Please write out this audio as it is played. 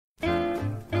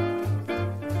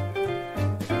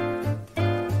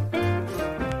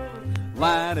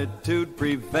latitude,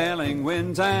 prevailing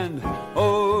winds and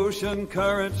ocean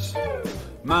currents,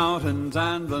 mountains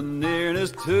and the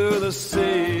nearness to the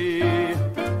sea.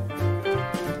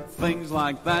 Things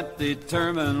like that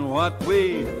determine what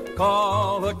we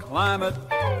call the climate,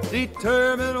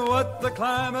 determine what the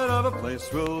climate of a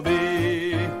place will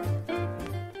be.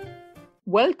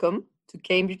 Welcome to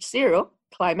Cambridge Zero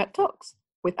Climate Talks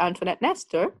with Antoinette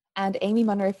Nestor and Amy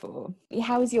Munro.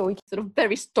 How was your week? Sort of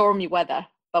very stormy weather,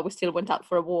 but we still went out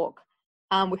for a walk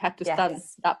and we had to stand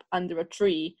up under a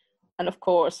tree, and of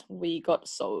course we got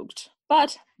soaked.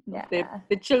 But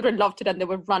the children loved it and they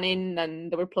were running and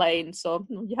they were playing, so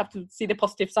you have to see the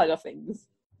positive side of things.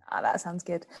 That sounds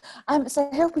good. So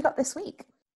who have we got this week?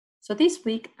 So this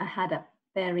week I had a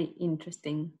very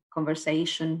interesting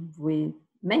conversation with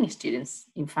many students,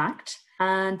 in fact,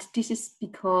 and this is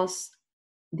because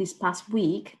this past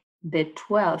week, the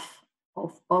 12th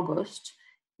of August,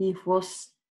 it was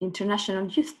International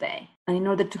Youth Day, and in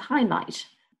order to highlight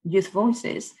youth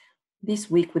voices, this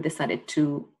week we decided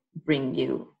to bring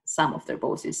you some of their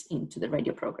voices into the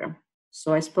radio program.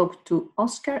 So I spoke to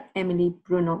Oscar, Emily,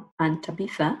 Bruno, and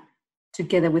Tabitha,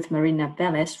 together with Tabitha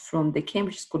Velez from the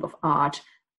Cambridge School of Art,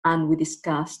 and we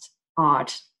discussed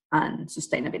art and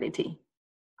sustainability.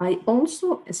 I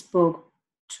also spoke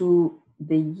to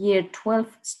the year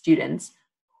 12 students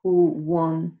who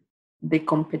won the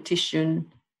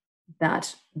competition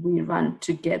that we ran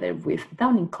together with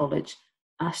Downing College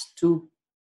as to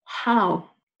how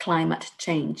climate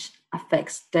change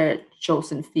affects their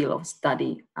chosen field of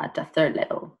study at a third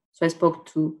level. So I spoke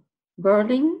to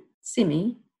Berlin,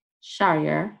 Simi,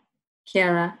 Sharier,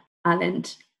 Chiara,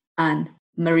 Alent, and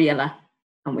Mariella,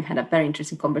 and we had a very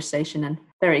interesting conversation and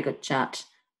very good chat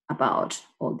about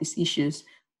all these issues.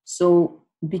 So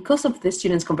because of the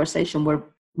students' conversation were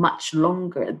much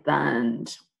longer than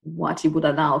what it would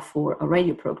allow for a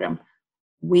radio program,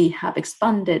 we have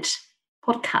expanded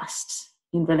podcasts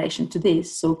in relation to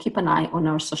this. So keep an eye on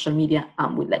our social media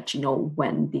and we'll let you know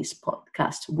when this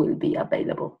podcast will be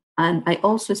available. And I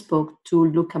also spoke to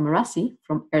Luca Marazzi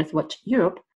from Earthwatch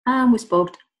Europe, and we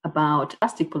spoke about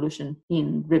plastic pollution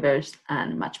in rivers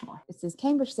and much more. This is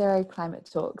Cambridge Zero Climate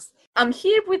Talks. I'm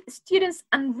here with students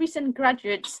and recent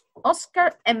graduates,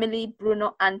 Oscar, Emily,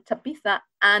 Bruno, and Tabitha,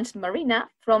 and Marina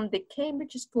from the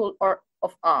Cambridge School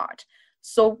of Art.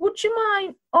 So would you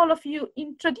mind, all of you,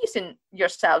 introducing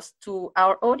yourselves to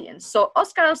our audience? So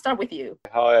Oscar, I'll start with you.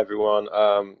 Hi everyone,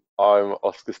 I'm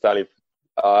Oscar Stanley.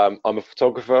 I'm a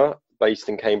photographer based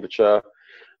in Cambridgeshire.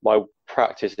 My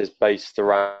practice is based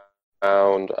around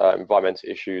environmental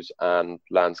issues and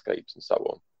landscapes and so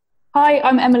on. Hi,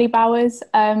 I'm Emily Bowers.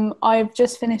 I've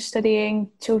just finished studying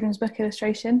children's book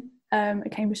illustration at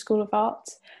Cambridge School of Art,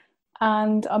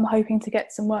 and I'm hoping to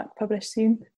get some work published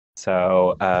soon.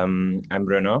 So I'm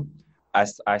Bruno.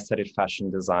 I studied fashion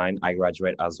design. I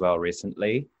graduated as well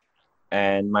recently,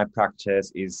 and my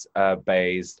practice is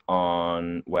based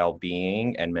on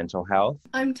well-being and mental health.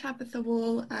 I'm Tabitha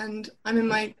Wall, and I'm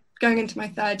going into my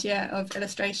third year of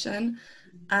illustration,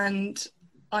 and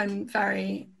I'm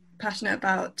very passionate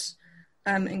about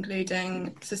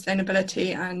including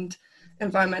sustainability and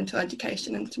environmental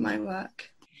education into my work.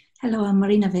 Hello, I'm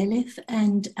Tabitha Velez,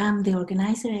 and I'm the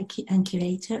organizer and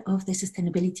curator of the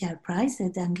Sustainability Art Prize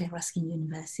at Anglia Ruskin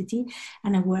University,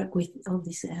 and I work with all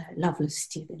these lovely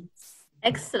students.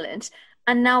 Excellent.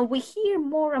 And now we hear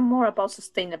more and more about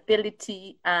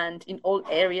sustainability and in all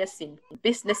areas, in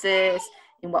businesses,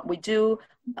 in what we do.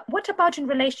 What about in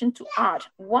relation to art?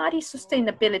 What is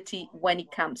sustainability when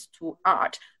it comes to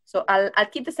art? So I'll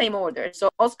keep the same order. So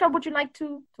Oscar, would you like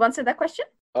to answer that question?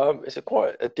 It's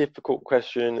quite a difficult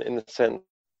question in the sense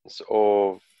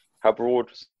of how broad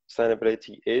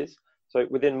sustainability is. So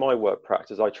within my work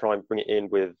practice, I try and bring it in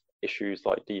with issues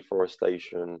like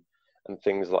deforestation and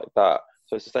things like that.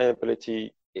 So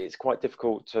sustainability is quite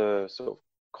difficult to sort of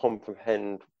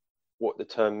comprehend what the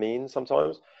term means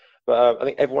sometimes. But I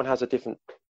think everyone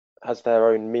has their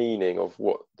own meaning of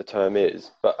what the term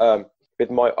is. But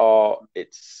with my art,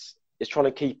 it's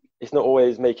trying to it's not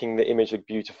always making the image look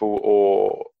beautiful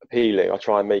or appealing. I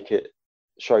try and make it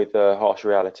show the harsh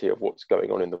reality of what's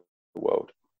going on in the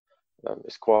world.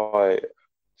 It's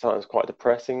sometimes quite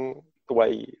depressing the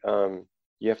way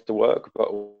you have to work, but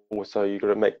also you've got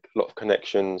to make a lot of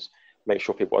connections, make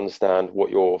sure people understand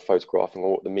what you're photographing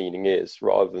or what the meaning is,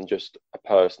 rather than just a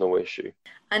personal issue.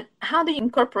 And how do you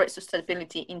incorporate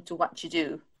sustainability into what you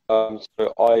do?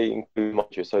 So I include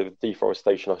much, so the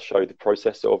deforestation, I show the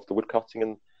process of the wood cutting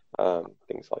and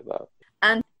things like that.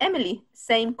 And Emily,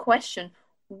 same question.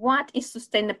 What is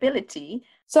sustainability?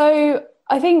 So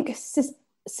I think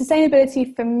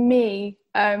sustainability for me,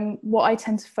 what I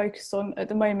tend to focus on at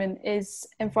the moment is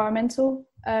environmental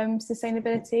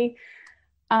sustainability.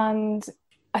 And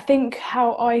I think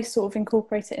how I sort of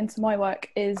incorporate it into my work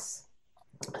is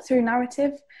through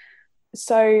narrative.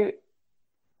 So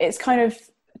it's kind of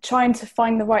trying to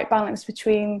find the right balance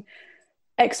between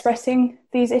expressing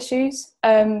these issues,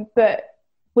 but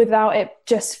without it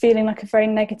just feeling like a very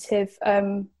negative,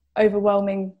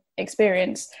 overwhelming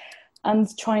experience, and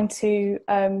trying to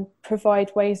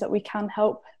provide ways that we can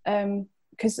help.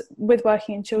 Because with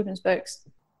working in children's books,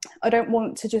 I don't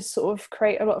want to just sort of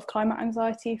create a lot of climate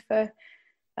anxiety for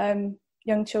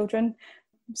young children.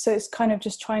 So it's kind of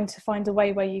just trying to find a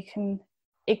way where you can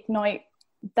ignite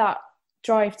that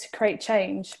drive to create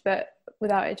change, but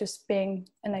without it just being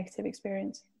a negative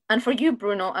experience. And for you,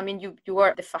 Bruno, I mean, you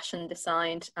are the fashion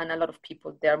design, and a lot of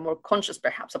people, they are more conscious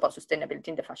perhaps about sustainability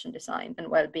in the fashion design and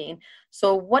well-being.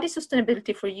 So what is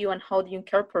sustainability for you, and how do you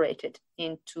incorporate it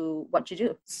into what you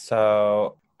do?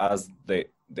 So as they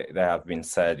have been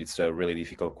said, it's a really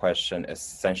difficult question,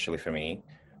 essentially for me,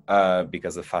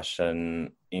 because the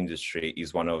fashion industry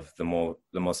is one of the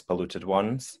most polluted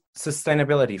ones.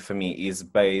 Sustainability for me is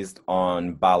based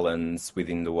on balance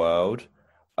within the world.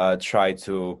 Try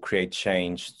to create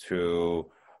change to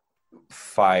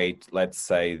fight, let's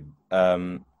say,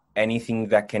 anything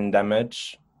that can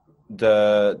damage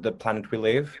the planet we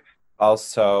live.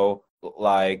 Also,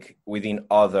 like within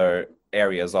other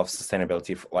areas of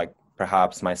sustainability, like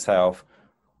perhaps myself,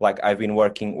 like I've been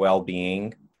working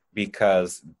well-being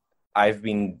because I've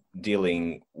been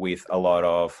dealing with a lot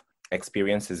of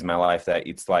experiences in my life that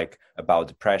it's like about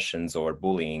depressions or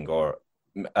bullying or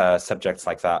subjects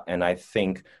like that. And I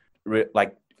think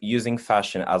like using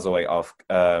fashion as a way of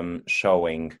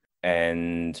showing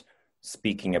and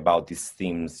speaking about these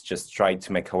themes, just try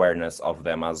to make awareness of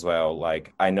them as well.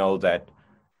 Like I know that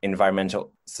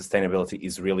environmental sustainability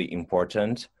is really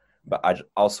important, but I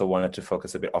also wanted to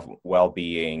focus a bit of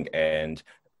well-being and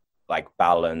like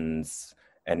balance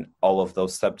and all of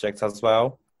those subjects as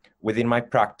well within my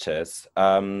practice.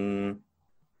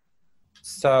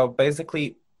 So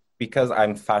basically, because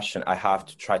I'm fashion, I have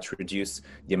to try to reduce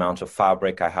the amount of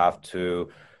fabric. I have to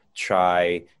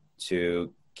try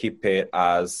to keep it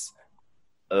as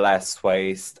less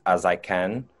waste as I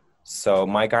can. So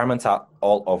my garments are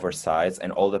all oversized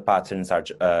and all the patterns are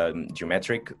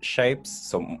geometric shapes.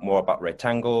 So more about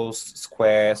rectangles,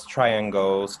 squares,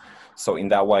 triangles. So in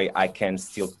that way, I can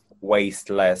still waste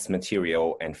less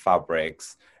material and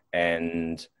fabrics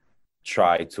and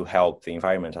try to help the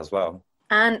environment as well.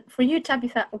 And for you,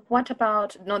 Tabitha, what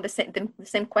about the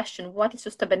same question? What is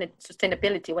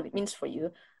sustainability, what it means for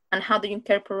you, and how do you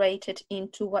incorporate it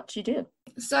into what you do?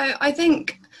 So I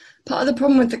think part of the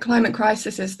problem with the climate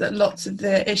crisis is that lots of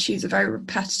the issues are very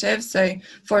repetitive. So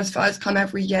forest fires come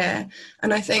every year.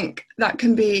 And I think that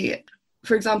can be,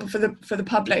 for example, for the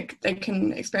public, they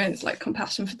can experience like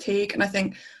compassion fatigue. And I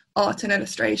think art and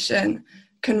illustration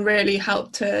can really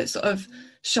help to sort of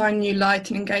shine new light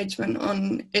and engagement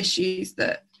on issues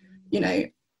that, you know,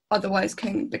 otherwise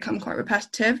can become quite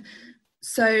repetitive.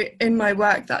 So in my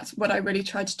work, that's what I really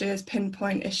try to do, is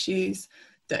pinpoint issues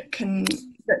that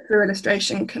through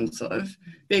illustration can sort of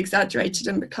be exaggerated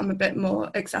and become a bit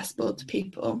more accessible to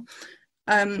people.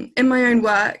 In my own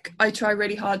work, I try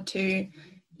really hard to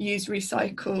use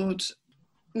recycled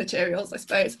materials, I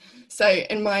suppose. So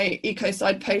in my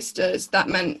eco-side posters, that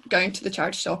meant going to the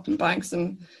charity shop and buying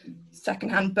some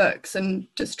secondhand books and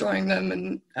destroying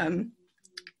them and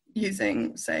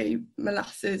using, say,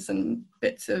 molasses and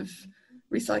bits of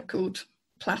recycled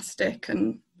plastic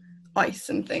and ice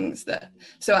and things.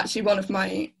 So actually one of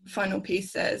my final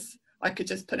pieces I could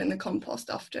just put in the compost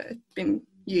after it's been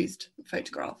used,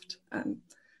 photographed. And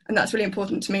that's really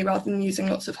important to me, rather than using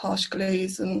lots of harsh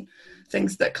glues and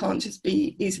things that can't just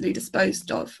be easily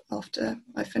disposed of after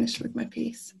I finished with my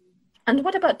piece. And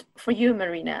what about for you,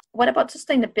 Marina? What about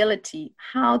sustainability?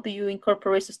 How do you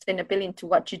incorporate sustainability into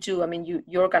what you do? I mean,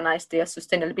 you organize the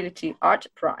Sustainability Art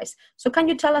Prize. So can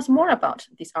you tell us more about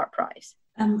this art prize?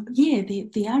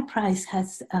 The art prize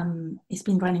has it's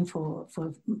been running for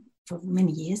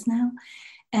many years now,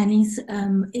 and is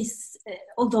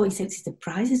although it's a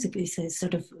prize, it's a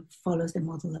sort of follows the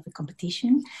model of a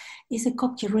competition. It's a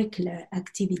co-curricular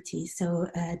activity, so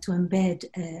to embed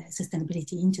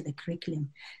sustainability into the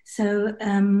curriculum. So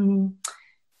the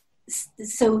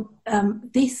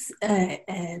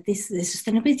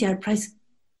Sustainability Art Prize,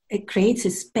 it creates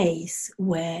a space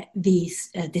where these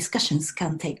discussions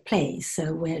can take place.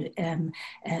 So where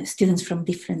students from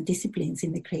different disciplines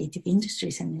in the creative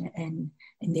industries and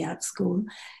in the art school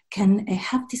can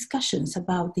have discussions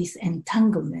about these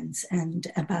entanglements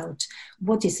and about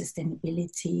what is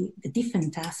sustainability, the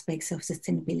different aspects of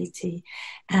sustainability,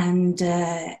 and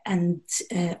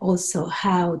also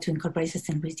how to incorporate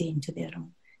sustainability into their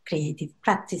own creative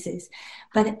practices.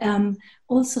 But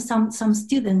also some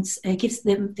students gives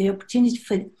them the opportunity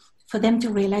for them to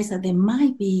realize that they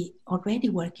might be already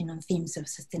working on themes of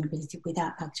sustainability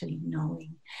without actually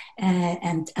knowing,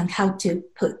 and how to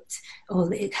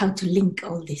how to link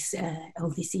all these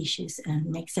issues and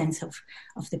make sense of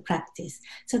the practice.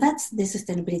 So that's the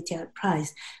Sustainability Art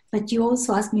Prize. But you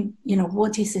also asked me,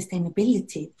 what is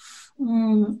sustainability?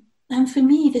 And for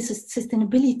me, this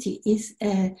sustainability is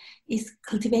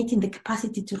cultivating the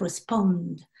capacity to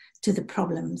respond to the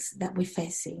problems that we're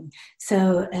facing.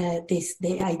 So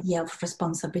the idea of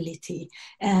responsibility,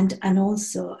 and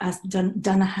also, as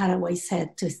Donna Haraway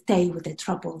said, to stay with the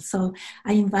trouble. So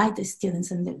I invite the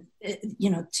students and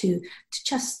to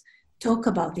just talk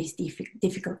about these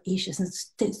difficult issues and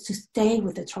to stay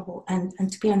with the trouble.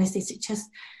 And to be honest, it's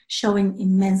just showing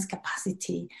immense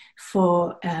capacity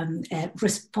for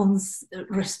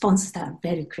responses that are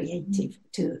very creative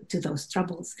to those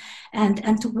troubles,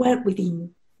 and to work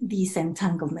within these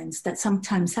entanglements that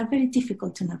sometimes are very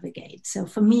difficult to navigate. So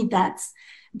for me, that's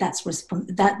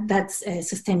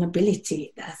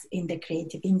sustainability in the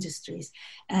creative industries,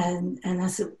 and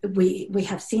as we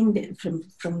have seen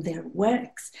from their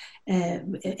works,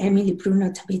 Emily,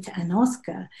 Bruno, Tabitha, and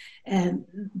Oscar,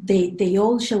 they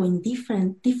all show in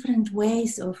different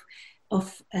ways of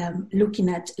looking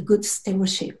at good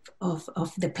stewardship of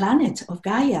the planet, of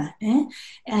Gaia,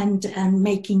 and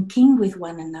making kin with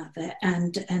one another,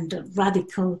 and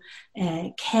radical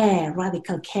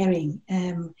caring,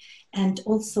 and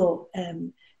also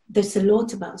there's a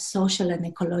lot about social and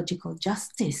ecological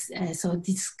justice. So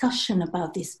discussion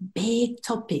about these big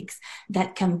topics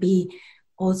that can be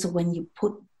also, when you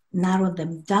narrow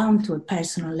them down to a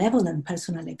personal level and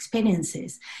personal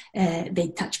experiences, they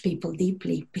touch people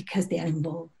deeply because they are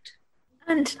involved.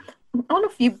 And all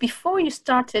of you, before you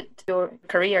started your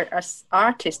career as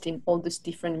artist in all these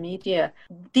different media,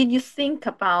 did you think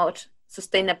about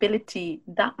sustainability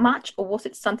that much, or was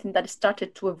it something that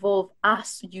started to evolve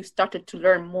as you started to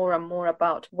learn more and more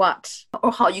about what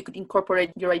or how you could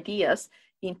incorporate your ideas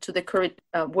into the current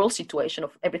world situation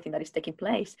of everything that is taking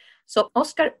place? So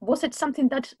Oscar, was it something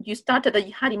that you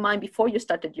had in mind before you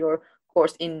started your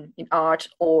course in art,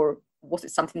 or was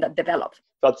it something that developed?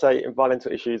 I'd say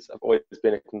environmental issues have always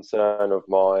been a concern of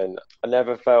mine. I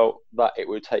never felt that it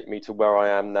would take me to where I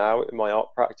am now in my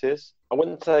art practice.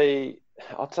 I'd say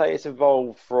it's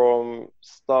evolved from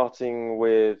starting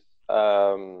with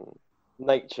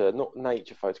nature, not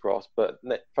nature photographs, but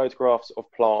photographs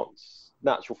of plants,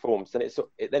 natural forms. Then it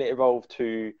evolved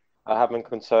to having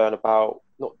concern about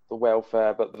not the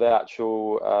welfare, but the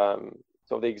actual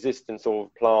sort of the existence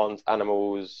of plants,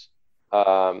 animals,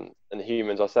 and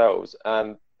humans ourselves,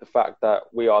 and the fact that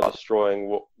we are destroying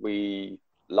what we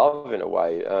love in a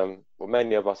way, what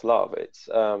many of us love. It's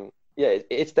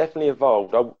definitely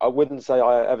evolved. I wouldn't say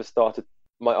I ever started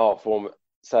my art form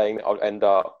saying that I'd end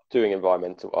up doing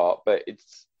environmental art, but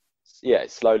it's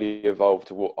slowly evolved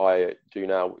to what I do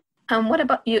now. And what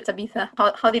about you, Tabitha?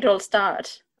 How did it all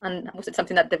start? And was it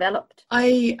something that developed?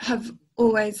 I have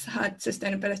always had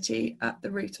sustainability at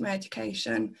the root of my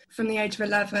education. From the age of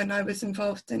 11, I was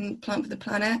involved in Plant for the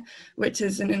Planet, which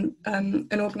is an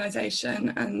organisation,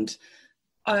 and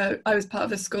I was part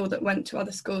of a school that went to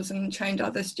other schools and trained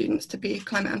other students to be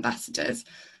climate ambassadors.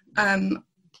 And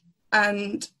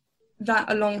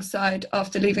that, alongside,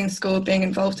 after leaving school, being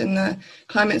involved in the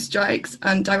climate strikes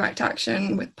and direct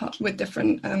action with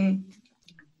different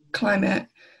climate,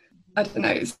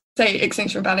 say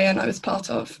Extinction Rebellion, I was part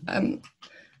of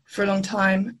for a long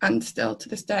time and still to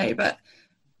this day. But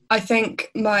I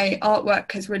think my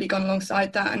artwork has really gone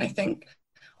alongside that, and I think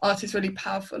art is really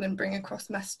powerful in bringing across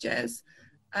messages.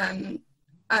 And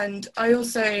I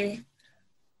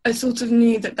sort of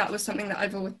knew that was something that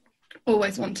I've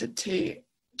always wanted to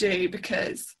do,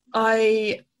 because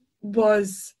I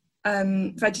was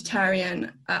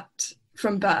vegetarian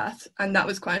from birth, and that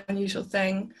was quite an unusual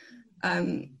thing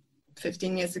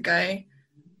 15 years ago.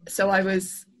 So I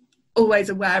was always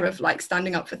aware of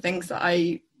standing up for things that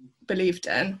I believed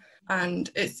in, and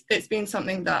it's been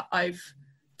something that I've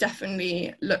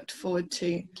definitely looked forward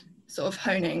to sort of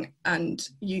honing and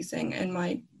using in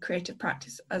my creative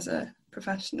practice as a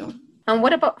professional. And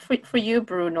what about for you,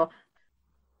 Bruno?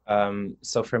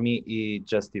 So for me, it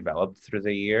just developed through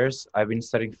the years. I've been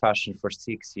studying fashion for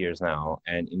 6 years now,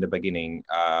 and in the beginning,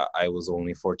 I was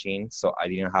only 14, so I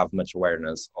didn't have much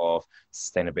awareness of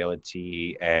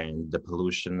sustainability and the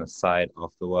pollution side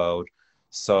of the world.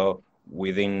 So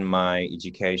within my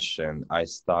education, I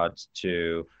start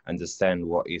to understand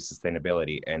what is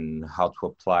sustainability and how to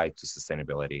apply to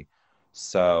sustainability.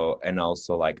 So, and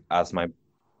also like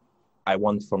I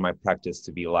want for my practice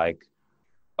to be like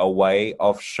a way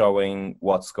of showing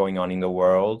what's going on in the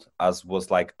world as was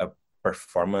like a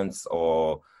performance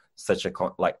or such a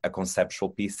like a conceptual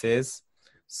pieces.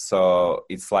 So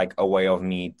it's like a way of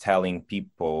me telling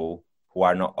people who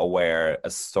are not aware a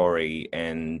story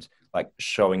and like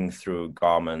showing through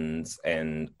garments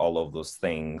and all of those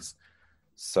things.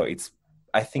 So it's,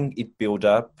 I think it built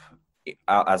up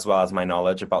as well as my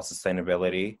knowledge about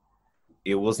sustainability.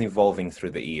 It was evolving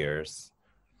through the years.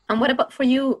 And what about for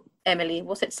you, Emily?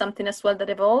 Was it something as well that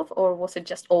evolved, or was it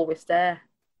just always there?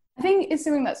 I think it's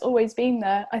something that's always been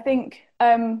there. I think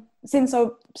since I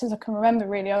can remember,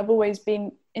 really, I've always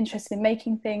been interested in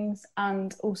making things,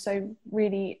 and also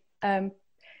really into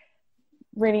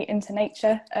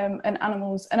nature and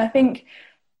animals. And I think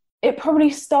it probably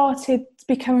started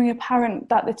becoming apparent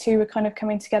that the two were kind of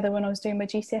coming together when I was doing my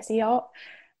GCSE art,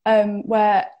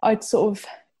 where I'd sort of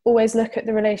always look at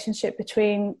the relationship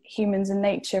between humans and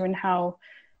nature and how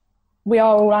we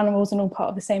are all animals and all part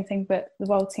of the same thing, but the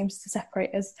world seems to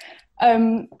separate us.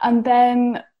 And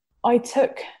then I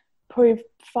took probably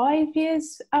 5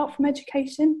 years out from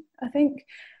education, I think.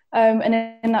 And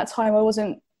in that time, I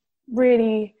wasn't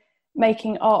really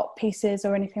making art pieces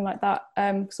or anything like that,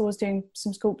 because I was doing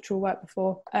some sculptural work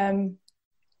before. And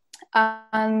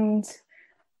I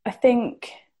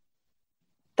think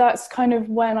that's kind of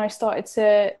when I started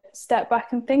to step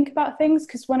back and think about things,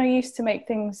 because when I used to make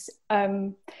things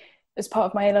as part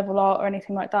of my A-level art or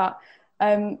anything like that,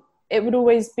 it would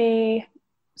always be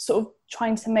sort of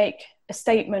trying to make a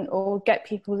statement or get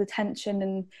people's attention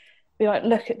and be like,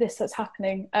 look at this that's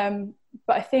happening.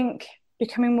 But I think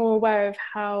becoming more aware of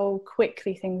how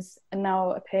quickly things are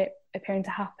now appearing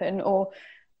to happen, or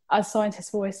as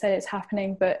scientists always say, it's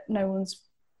happening, but no one's,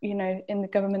 in the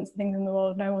governments and things in the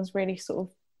world, no one's really sort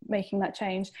of making that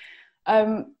change.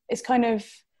 It's kind of,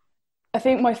 I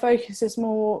think my focus is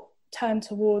more turned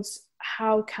towards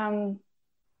how can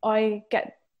I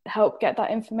help get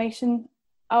that information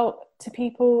out to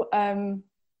people, to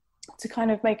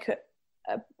kind of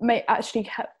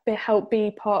help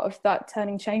be part of that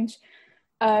turning change.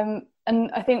 And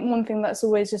I think one thing that's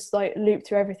always just like looped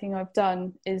through everything I've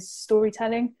done is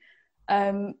storytelling,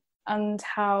 and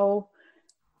how,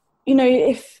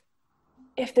 if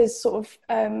there's sort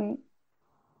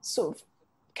of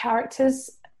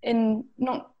characters in,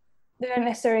 they don't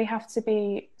necessarily have to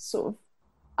be sort of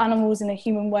animals in a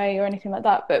human way or anything like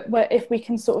that, but if we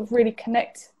can sort of really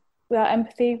connect with our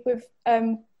empathy with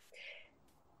the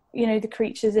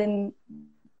creatures in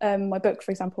my book,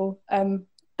 for example,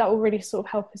 that will really sort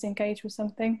of help us engage with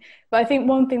something. But I think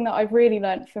one thing that I've really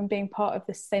learned from being part of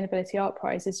the Sustainability Art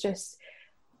Prize is just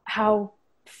how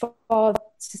far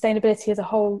sustainability as a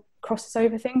whole crosses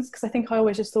over things, because I think I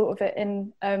always just thought of it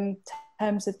in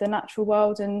terms of the natural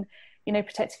world and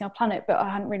protecting our planet, but I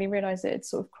hadn't really realised that it's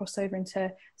sort of crossed over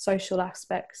into social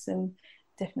aspects and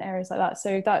different areas like that.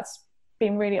 So that's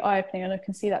been really eye-opening, and I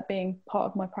can see that being part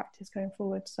of my practice going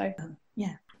forward. So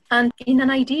yeah. And in an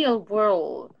ideal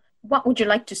world, what would you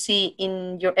like to see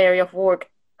in your area of work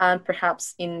and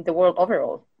perhaps in the world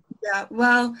overall? Yeah,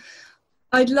 well,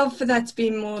 I'd love for there to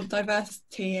be more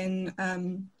diversity in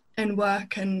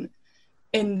work and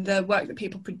in the work that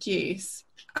people produce,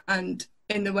 and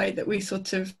in the way that we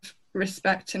sort of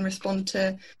respect and respond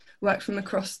to work from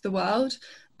across the world.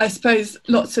 I suppose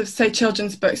lots of, say,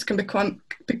 children's books can become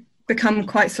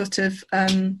quite sort of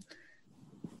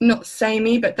not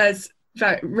samey, but there's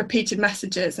very repeated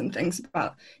messages and things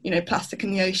about plastic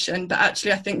in the ocean, but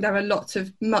actually I think there are lots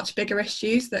of much bigger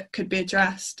issues that could be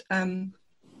addressed, and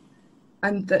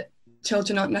that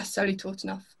children aren't necessarily taught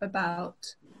enough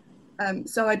about.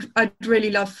 So I'd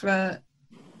really love for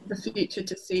the future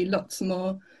to see lots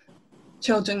more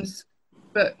children's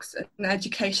books and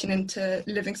education into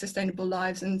living sustainable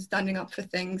lives and standing up for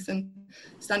things and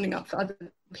standing up for other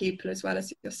people as well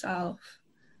as yourself.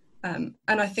 And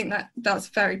I think that's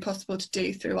very possible to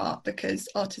do through art, because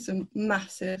art is a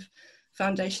massive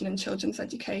foundation in children's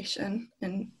education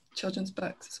and children's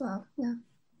books as well. Yeah.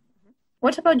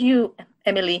 What about you,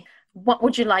 Emily? What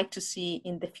would you like to see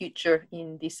in the future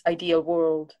in this ideal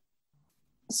world?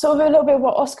 Sort of a little bit of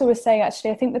what Oscar was saying,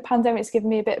 actually. I think the pandemic's given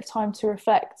me a bit of time to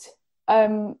reflect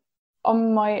on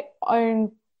my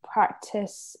own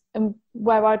practice and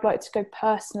where I'd like to go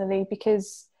personally,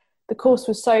 because the course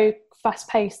was so fast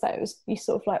paced that it was, you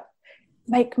sort of like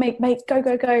make,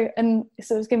 go. And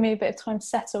so it was giving me a bit of time to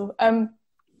settle.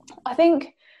 I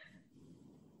think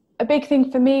a big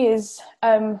thing for me is,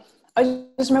 I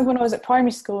just remember when I was at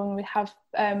primary school and we'd have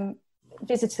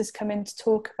visitors come in to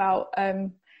talk about,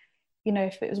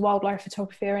 if it was wildlife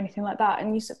photography or anything like that. And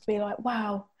you used to be like,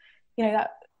 wow,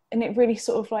 that, and it really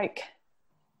sort of like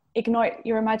ignite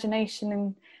your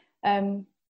imagination and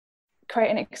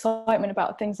create an excitement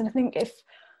about things. And I think if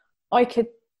I could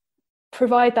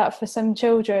provide that for some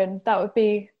children, that would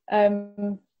be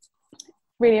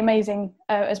really amazing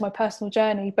as my personal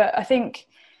journey. But I think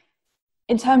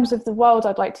in terms of the world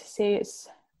I'd like to see,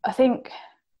 I think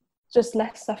just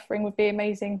less suffering would be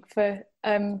amazing for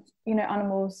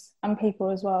animals and people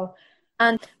as well.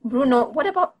 And Bruno, what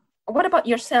about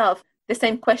yourself? The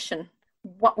same question.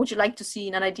 What would you like to see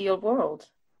in an ideal world?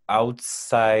 I would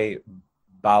say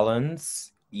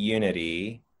balance,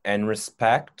 unity, and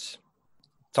respect.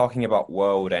 Talking about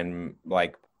world and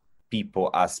like people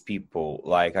as people,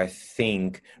 like I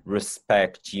think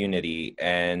respect, unity,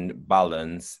 and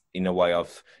balance in a way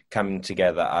of coming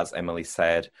together, as Emily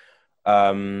said,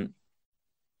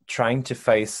 trying to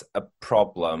face a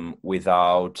problem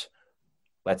without,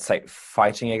 let's say,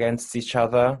 fighting against each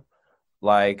other.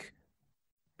 Like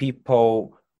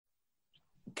people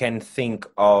can think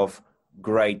of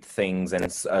great things and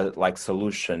like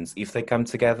solutions if they come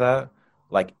together.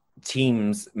 Like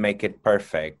teams make it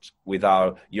perfect.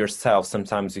 Without yourself,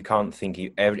 sometimes you can't think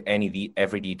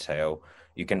every detail.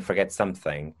 You can forget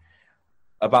something.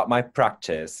 About my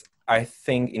practice, I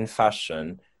think in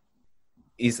fashion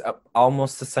is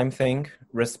almost the same thing.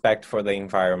 Respect for the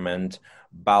environment,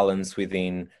 balance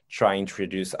within trying to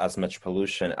reduce as much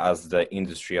pollution as the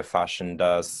industry of fashion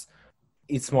does.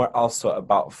 It's more also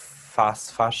about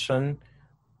fast fashion.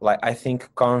 Like I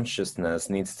think consciousness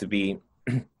needs to be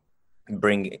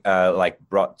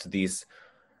brought to these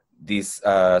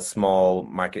small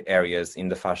market areas in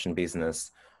the fashion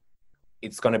business.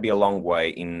 It's going to be a long way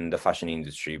in the fashion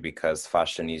industry, because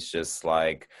fashion is just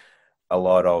like a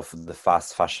lot of the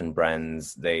fast fashion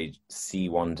brands they see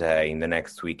one day, in the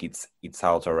next week it's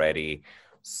out already.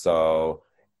 So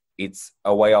it's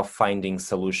a way of finding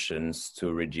solutions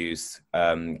to reduce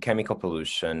chemical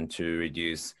pollution, to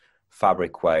reduce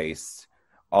fabric waste,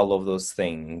 all of those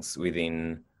things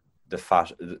within the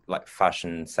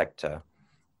fashion sector.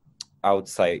 I would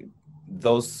say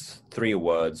those three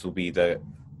words will be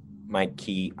my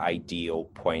key ideal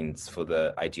points for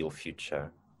the ideal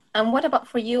future. And what about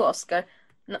for you, Oscar?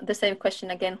 The same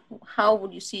question again. How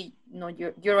would you see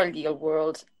your ideal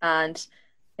world, and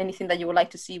anything that you would like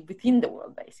to see within the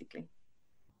world, basically?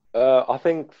 I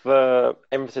think the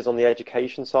emphasis on the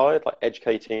education side, like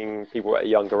educating people at a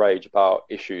younger age about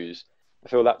issues, I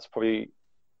feel that's probably,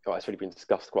 it's really been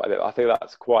discussed quite a bit. I think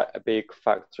that's quite a big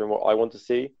factor in what I want to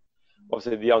see.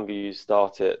 Obviously, the younger you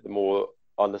start it, the more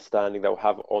understanding they'll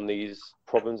have on these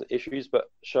problems and issues,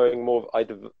 but showing more of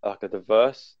a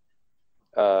diverse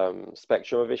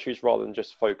spectrum of issues, rather than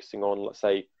just focusing on, let's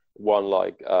say, one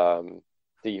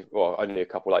only a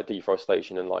couple, like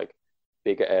deforestation and like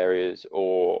bigger areas,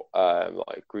 or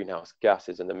like greenhouse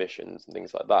gases and emissions and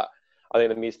things like that. I think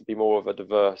there needs to be more of a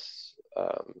diverse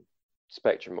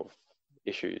spectrum of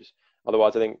issues.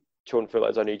 Otherwise, I think children feel like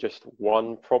there's only just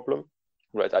one problem,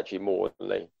 when it's actually more than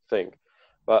they think.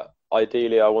 But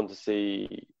ideally, I want to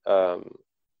see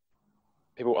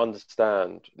people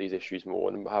understand these issues more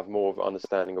and have more of an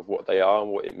understanding of what they are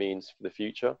and what it means for the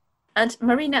future. And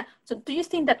Marina, so do you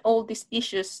think that all these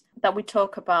issues that we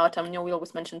talk about, we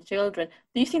always mention children,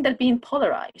 do you think that being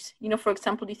polarized? For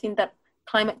example, do you think that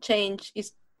climate change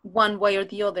is one way or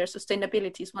the other,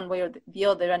 sustainability is one way or the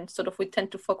other, and sort of we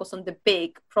tend to focus on the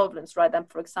big problems rather than,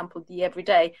 for example, the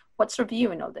everyday? What's your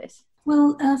view in all this?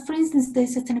 Well, for instance, the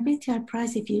Sustainability Art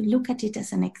Prize, if you look at it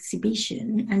as an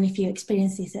exhibition, and if you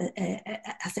experience this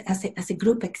as a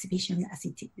group exhibition,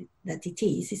 that it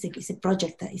is, it's a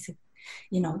project that is,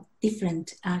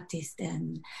 different artists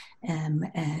and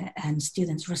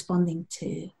students responding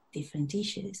to different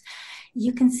issues,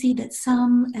 you can see that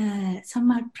some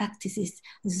art practices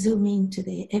zoom into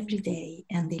the everyday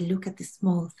and they look at the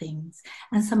small things,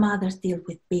 and some others deal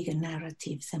with bigger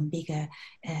narratives and bigger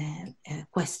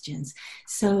questions.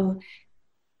 So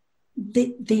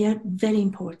they are very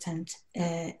important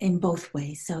in both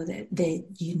ways. So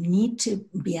you need to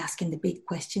be asking the big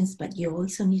questions, but you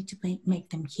also need to make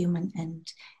them human and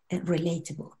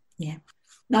relatable. Yeah.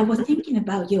 I was thinking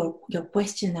about your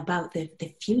question about the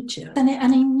future,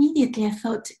 and immediately I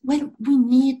thought, well, we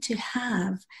need to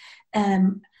have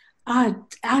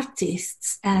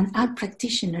artists and art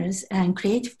practitioners and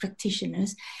creative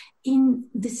practitioners in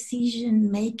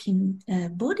decision-making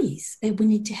bodies. We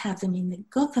need to have them in the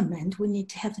government. We need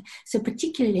to have them, so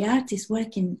particularly artists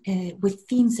working with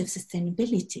themes of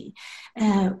sustainability.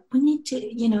 We need to,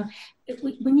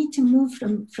 we need to move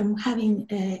from having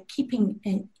keeping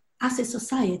as a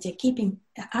society, keeping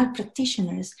art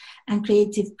practitioners and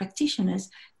creative practitioners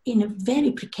in a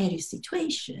very precarious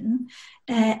situation,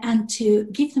 and to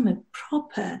give them a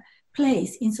proper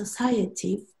place in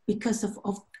society because of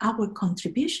our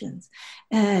contributions.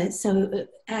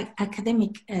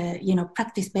 Academic,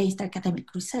 practice-based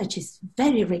academic research is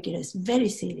very rigorous, very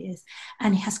serious,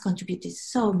 and it has contributed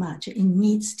so much. It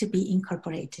needs to be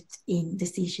incorporated in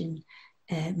decision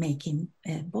making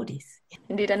bodies.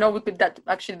 Indeed, I know we could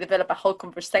actually develop a whole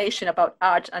conversation about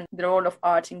art and the role of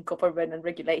art in government and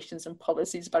regulations and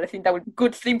policies, but I think that would be a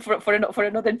good theme for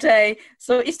another day.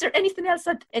 So is there anything else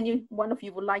that any one of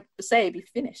you would like to say be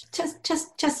finished? Just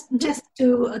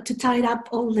to tie up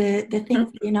all the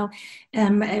things,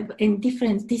 in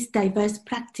these diverse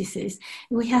practices,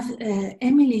 we have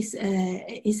Emily's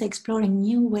is exploring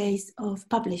new ways of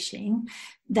publishing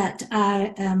that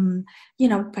are,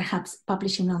 perhaps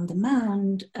publishing on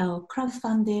demand or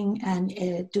crowdfunding, and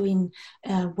doing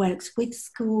works with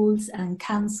schools and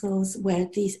councils where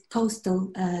these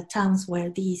coastal towns where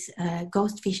these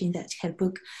ghost fishing that her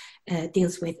book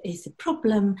deals with is a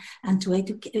problem, and to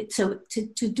educate, so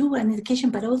to do an education,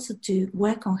 but also to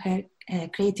work on her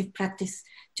creative practice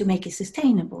to make it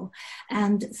sustainable.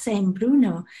 And same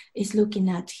Bruno is looking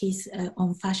at his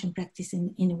own fashion practice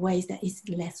in ways that is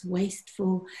less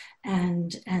wasteful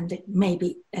and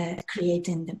maybe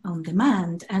creating them on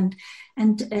demand. And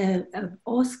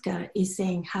Oscar is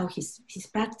saying how his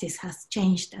practice has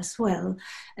changed as well,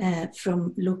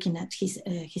 from looking at his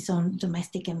own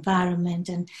domestic environment.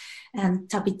 And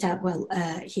Tabitha, well,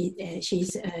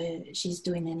 she's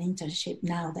doing an internship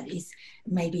now that is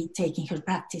maybe taking her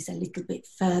practice a little bit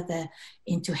further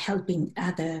into helping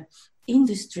other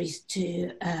industries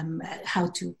to how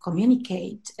to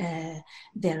communicate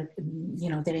their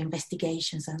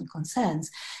investigations and concerns.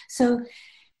 So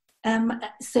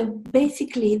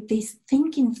basically, this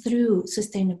thinking through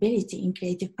sustainability in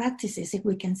creative practices, if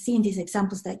we can see in these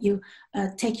examples that you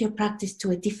take your practice to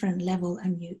a different level,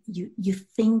 and you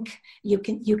think you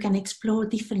can explore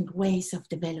different ways of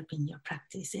developing your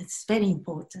practice. It's very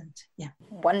important. Yeah.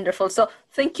 Wonderful. So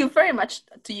thank you very much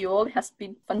to you all. It has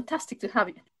been fantastic to have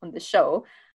you on the show.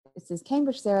 This is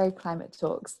Cambridge Zero Climate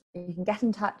Talks. You can get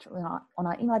in touch on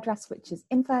our email address, which is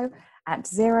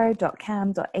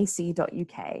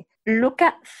info@zero.cam.ac.uk.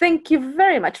 Luca, thank you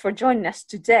very much for joining us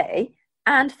today.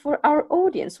 And for our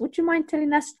audience, would you mind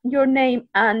telling us your name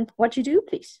and what you do,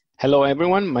 please? Hello,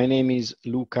 everyone. My name is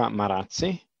Luca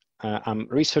Marazzi. I'm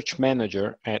research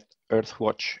manager at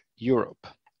Earthwatch Europe,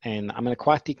 and I'm an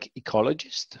aquatic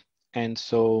ecologist. And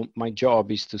so my job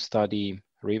is to study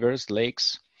rivers,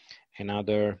 lakes, and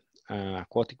other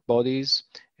aquatic bodies,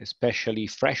 especially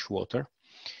freshwater.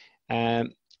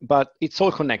 But it's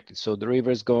all connected. So the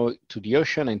rivers go to the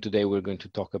ocean, and today we're going to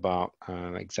talk about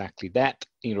exactly that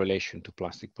in relation to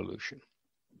plastic pollution.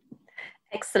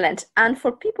 Excellent. And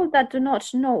for people that do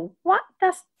not know, what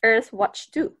does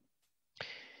Earthwatch do?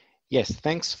 Yes,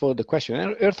 thanks for the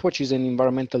question. Earthwatch is an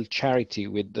environmental charity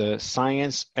with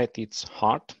science at its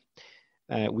heart.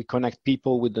 We connect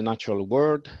people with the natural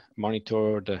world,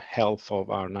 monitor the health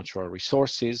of our natural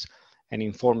resources, and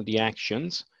inform the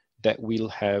actions that will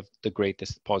have the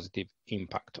greatest positive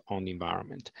impact on the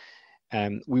environment.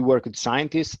 We work with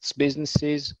scientists,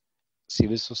 businesses,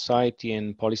 civil society,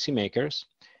 and policymakers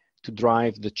to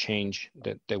drive the change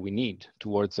that we need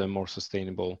towards a more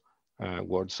sustainable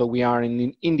world. So we are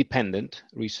an independent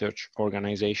research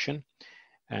organization,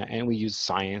 and we use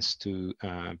science to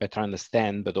better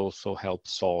understand, but also help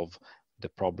solve the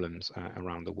problems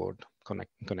around the world in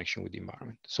connection with the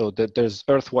environment. So there's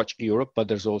Earthwatch Europe, but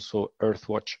there's also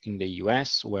Earthwatch in the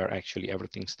US, where actually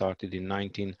everything started in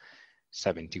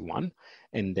 1971.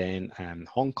 And then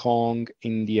Hong Kong,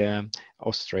 India,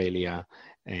 Australia,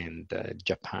 and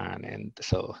Japan. And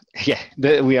so, yeah,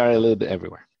 we are a little bit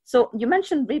everywhere. So you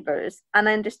mentioned rivers, and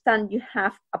I understand you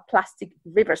have a plastic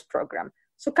rivers program.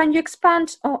 So can you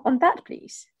expand on that,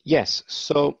 please? Yes,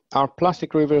 so our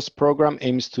Plastic Rivers program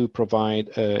aims to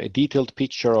provide a detailed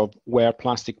picture of where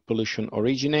plastic pollution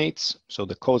originates, so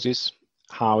the causes,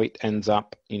 how it ends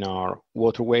up in our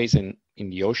waterways and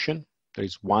in the ocean. There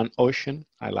is one ocean.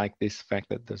 I like this fact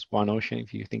that there's one ocean,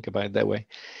 if you think about it that way,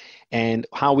 and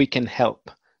how we can help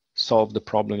solve the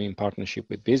problem in partnership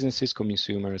with businesses,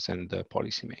 consumers, and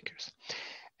policymakers.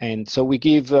 And so we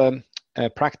give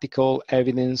practical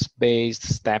evidence-based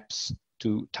steps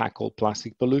to tackle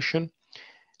plastic pollution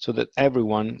so that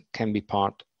everyone can be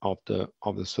part of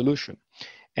the solution.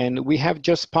 And we have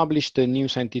just published a new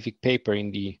scientific paper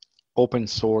in the open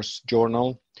source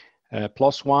journal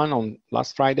PLOS ONE on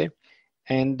last Friday.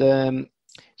 And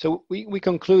so we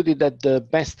concluded that the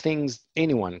best things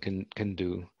anyone can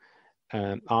do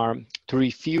are to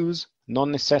refuse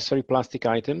non-necessary plastic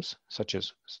items, such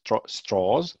as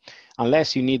straws,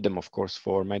 unless you need them, of course,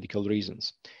 for medical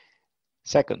reasons.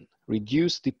 Second,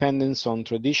 reduce dependence on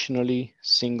traditionally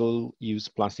single-use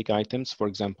plastic items, for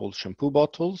example, shampoo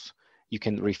bottles. You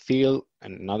can refill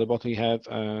another bottle you have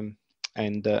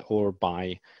or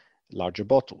buy larger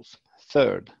bottles.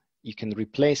 Third, you can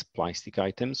replace plastic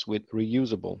items with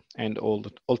reusable and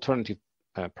alternative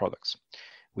products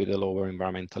with a lower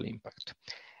environmental impact.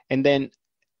 And then,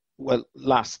 well,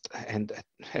 last and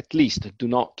at least, do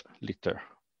not litter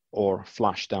or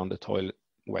flush down the toilet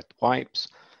wet wipes,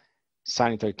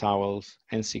 sanitary towels,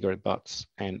 and cigarette butts,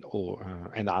 and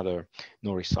other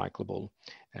non-recyclable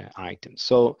items.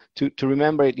 So to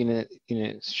remember it in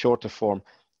a shorter form,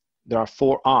 there are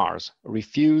 4 R's: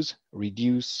 refuse,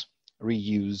 reduce,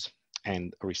 reuse,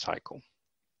 and recycle.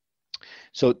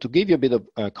 So to give you a bit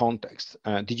of context,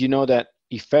 did you know that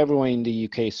if everyone in the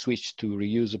UK switched to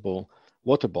reusable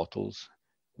water bottles,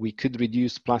 we could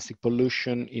reduce plastic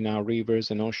pollution in our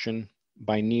rivers and ocean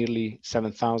by nearly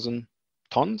 7,000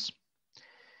 tons?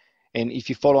 And if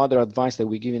you follow other advice that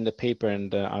we give in the paper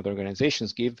and other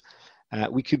organizations give,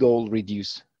 we could all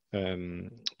reduce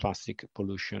plastic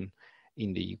pollution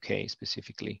in the UK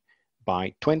specifically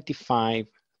by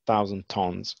 25,000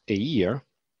 tons a year.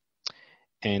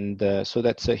 And so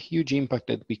that's a huge impact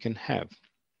that we can have.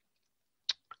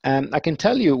 I can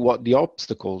tell you what the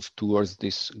obstacles towards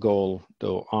this goal,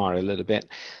 though, are a little bit.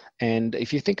 And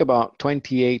if you think about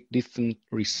 28 different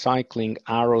recycling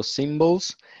arrow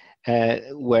symbols,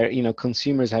 where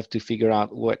consumers have to figure out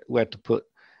where to put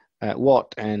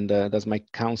what, and does my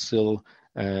council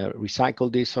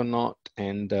recycle this or not,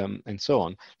 and so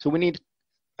on. So we need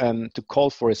to call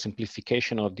for a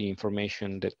simplification of the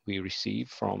information that we receive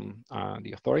from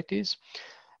the authorities.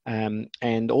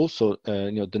 And also,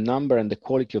 the number and the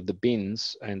quality of the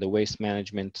bins and the waste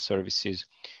management services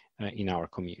in our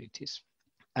communities.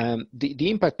 The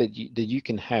impact that you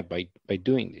can have by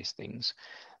doing these things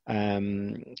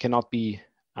cannot be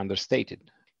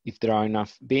understated. If there are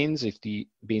enough bins, if the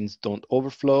bins don't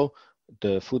overflow,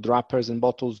 the food wrappers and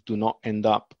bottles do not end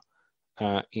up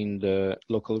in the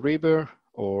local river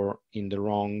or in the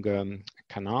wrong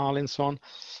canal and so on.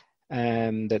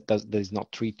 That is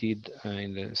not treated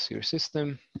in the sewer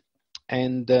system.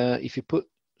 And if you put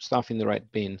stuff in the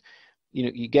right bin,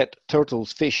 you get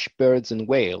turtles, fish, birds, and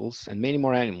whales, and many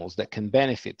more animals that can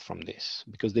benefit from this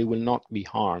because they will not be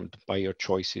harmed by your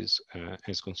choices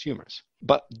as consumers.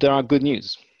 But there are good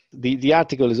news. The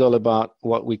article is all about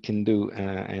what we can do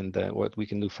and what we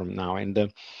can do from now. And a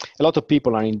lot of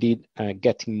people are indeed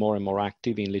getting more and more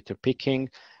active in litter picking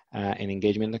and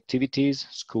engagement activities.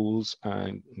 Schools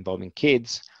involving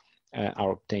kids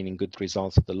are obtaining good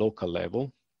results at the local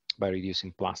level by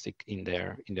reducing plastic in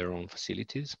their own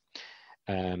facilities.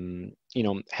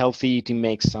 Healthy eating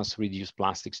makes us reduce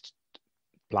plastics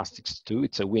too.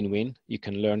 It's a win-win. You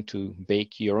can learn to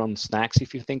bake your own snacks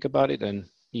if you think about it, and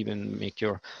even make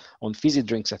your own fizzy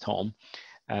drinks at home.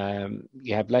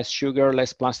 You have less sugar,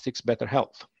 less plastics, better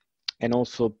health. And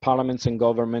also parliaments and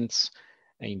governments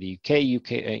in the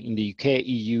UK,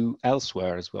 EU,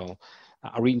 elsewhere as well,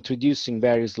 are introducing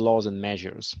various laws and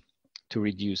measures to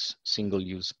reduce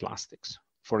single-use plastics.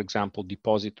 For example,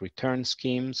 deposit return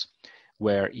schemes,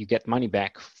 where you get money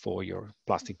back for your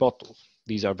plastic bottles.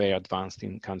 These are very advanced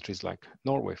in countries like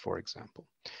Norway, for example.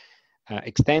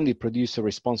 Extended producer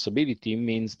responsibility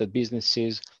means that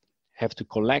businesses have to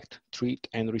collect, treat,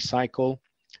 and recycle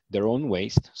their own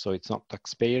waste. So it's not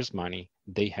taxpayers' money.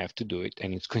 They have to do it,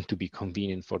 and it's going to be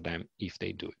convenient for them if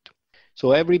they do it.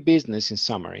 So every business, in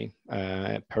summary,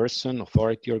 person,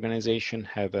 authority, organization,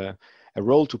 have a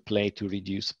role to play to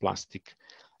reduce plastic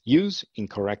use,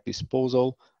 incorrect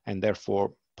disposal, and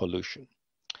therefore pollution.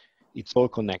 It's all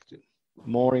connected.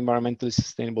 More environmentally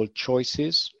sustainable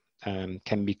choices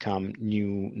can become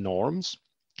new norms,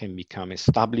 can become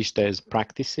established as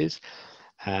practices,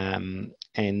 and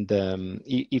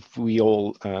if we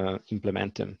all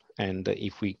implement them, and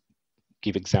if we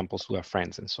give examples to our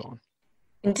friends and so on.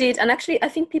 Indeed, and actually I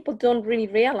think people don't really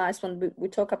realize when we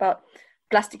talk about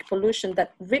plastic pollution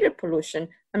that river pollution,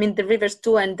 the rivers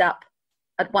do end up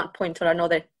at one point or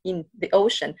another in the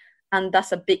ocean, and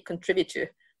that's a big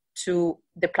contributor to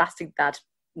the plastic that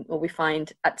we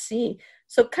find at sea.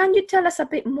 So can you tell us a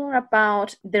bit more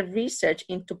about the research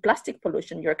into plastic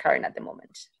pollution you're carrying at the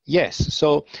moment? Yes,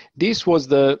 so this was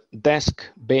the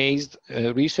desk-based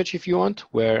research, if you want,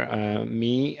 where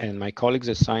me and my colleagues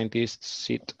as scientists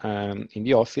sit in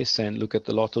the office and look at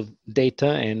a lot of data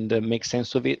and make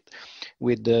sense of it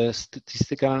with the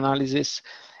statistical analysis,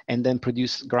 and then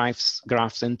produce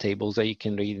graphs and tables that you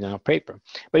can read in our paper.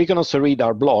 But you can also read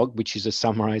our blog, which is a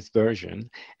summarized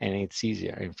version, and it's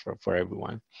easier for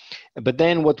everyone. But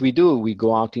then what we do, we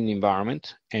go out in the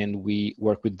environment and we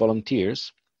work with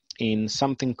volunteers in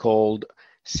something called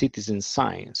citizen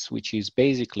science, which is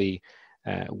basically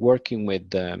working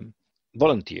with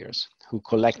volunteers who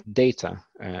collect data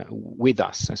with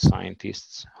us as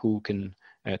scientists, who can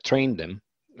train them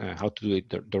how to do it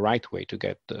the right way to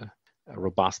get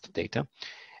robust data,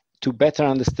 to better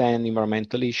understand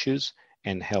environmental issues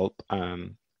and help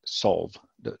solve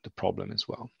the problem as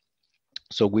well.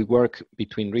 So we work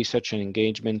between research and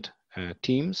engagement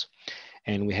teams,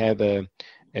 and we have a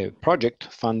project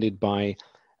funded by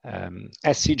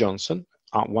SC Johnson,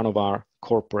 one of our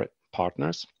corporate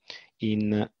partners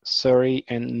in Surrey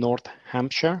and North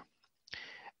Hampshire.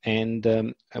 And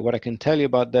what I can tell you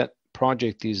about that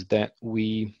project is that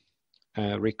we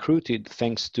recruited,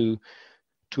 thanks to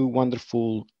two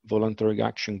wonderful voluntary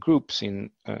action groups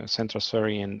in Central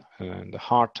Surrey and the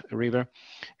Hart River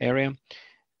area.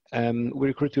 We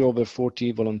recruited over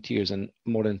 40 volunteers, and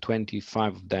more than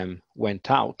 25 of them went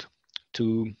out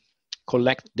to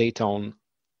collect data on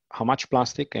how much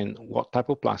plastic and what type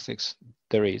of plastics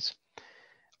there is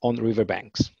on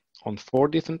riverbanks, on 4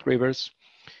 different rivers.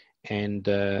 And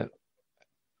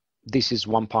this is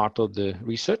one part of the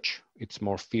research. It's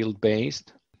more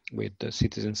field-based with the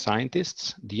citizen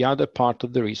scientists. The other part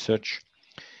of the research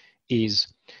is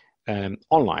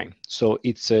online. So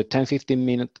it's a 10-15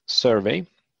 minute survey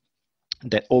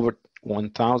that over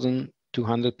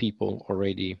 1,200 people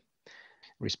already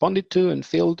responded to and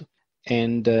filled,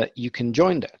 and you can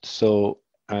join that. So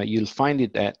you'll find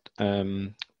it at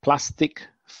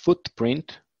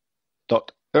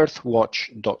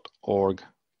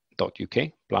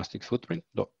plasticfootprint.earthwatch.org.uk,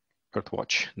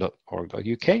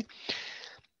 plasticfootprint.earthwatch.org.uk.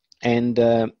 And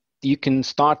you can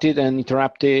start it and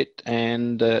interrupt it,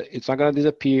 and it's not going to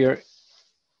disappear.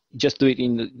 Just do it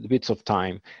in the bits of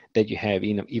time that you have,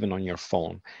 even on your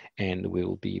phone, and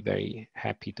we'll be very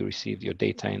happy to receive your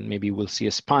data, and maybe we'll see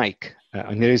a spike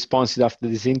on the responses after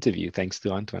this interview, thanks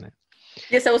to Antoinette.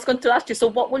 Yes, I was going to ask you, so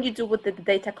what will you do with the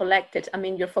data collected? I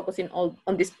mean, you're focusing on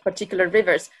these particular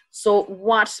rivers. So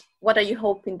what are you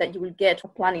hoping that you will get or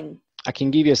planning? I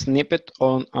can give you a snippet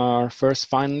on our first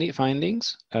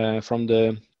findings from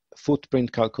the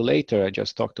footprint calculator I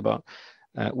just talked about.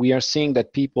 We are seeing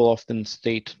that people often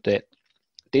state that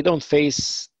they don't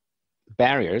face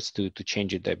barriers to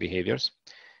change their behaviors.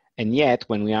 And yet,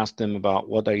 when we ask them about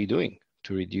what are you doing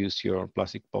to reduce your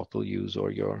plastic bottle use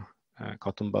or your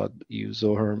cotton bud use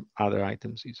or other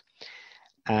items use,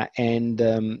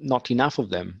 not enough of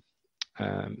them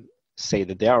say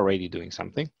that they are already doing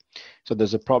something. So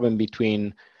there's a problem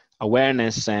between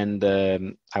awareness and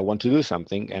I want to do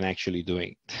something and actually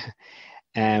doing it.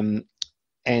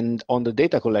 And on the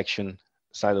data collection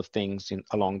side of things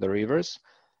along the rivers,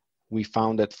 we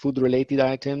found that food-related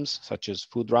items such as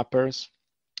food wrappers,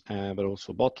 but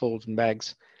also bottles and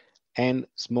bags, and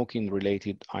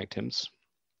smoking-related items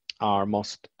are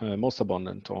most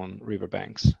abundant on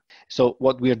riverbanks. So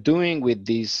what we are doing with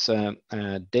this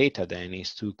data then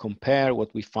is to compare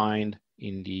what we find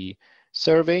in the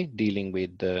survey dealing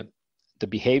with the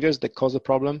behaviors that cause the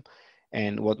problem,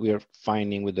 and what we are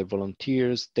finding with the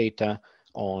volunteers' data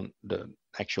on the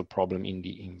actual problem in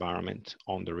the environment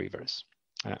on the rivers,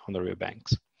 on the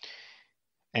riverbanks.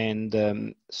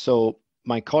 And so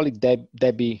my colleague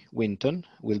Debbie Winton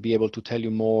will be able to tell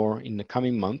you more in the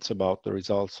coming months about the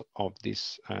results of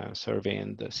this survey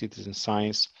and the citizen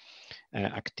science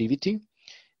activity.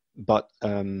 But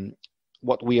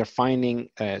what we are finding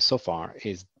so far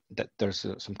is that there's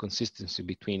some consistency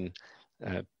between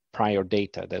prior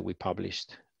data that we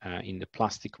published in the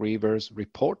Plastic Rivers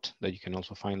report that you can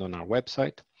also find on our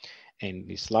website, and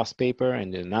this last paper,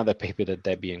 and another paper that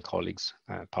Debbie and colleagues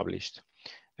published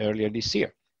earlier this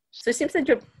year. So it seems that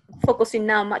you're focusing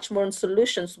now much more on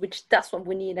solutions, which that's what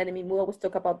we need. And I mean, we always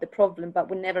talk about the problem, but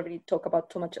we never really talk about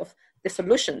too much of the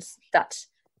solutions that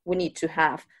we need to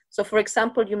have. So for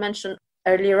example, you mentioned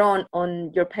earlier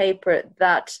on your paper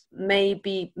that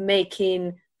maybe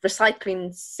making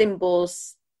recycling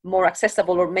symbols more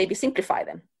accessible or maybe simplify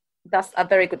them. That's a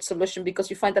very good solution, because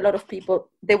you find a lot of people,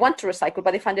 they want to recycle,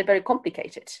 but they find it very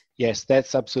complicated. Yes,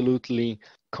 that's absolutely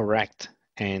correct.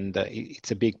 and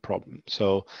it's a big problem.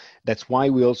 So that's why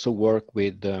we also work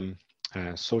with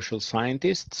social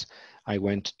scientists. I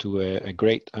went to a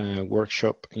great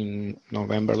workshop in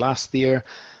November last year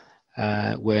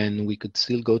when we could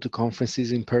still go to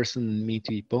conferences in person and meet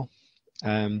people,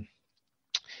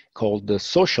 called The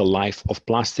Social Life of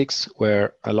Plastics,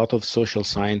 where a lot of social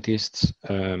scientists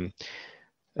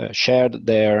shared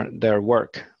their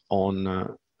work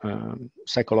on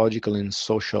psychological and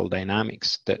social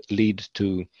dynamics that lead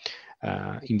to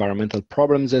environmental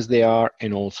problems as they are,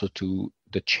 and also to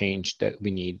the change that we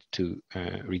need to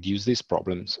reduce these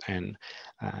problems and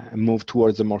move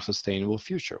towards a more sustainable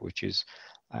future, which is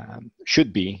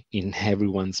should be in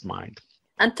everyone's mind.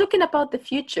 And talking about the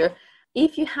future,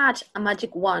 if you had a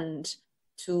magic wand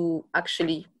to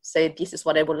actually say, this is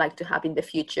what I would like to have in the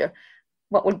future,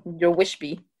 what would your wish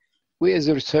be? We as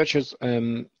researchers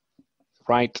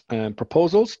write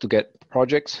proposals to get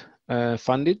projects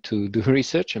funded to do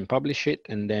research and publish it,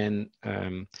 and then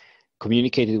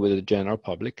communicate it with the general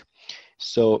public.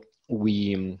 So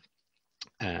we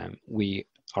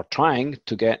are trying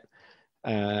to get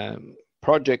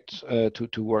projects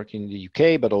to work in the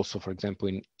UK, but also, for example,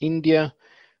 in India,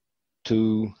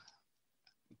 to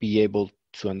be able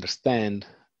to understand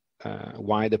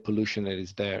why the pollution that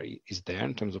is there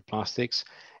in terms of plastics,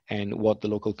 and what the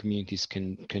local communities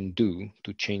can do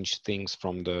to change things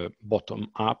from the bottom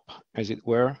up, as it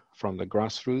were, from the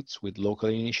grassroots with local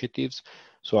initiatives.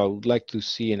 So I would like to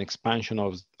see an expansion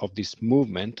of this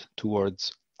movement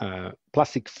towards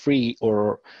plastic-free,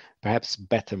 or perhaps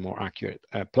better, more accurate,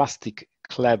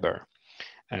 plastic-clever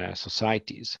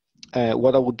societies.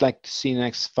 What I would like to see in the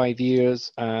next 5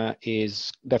 years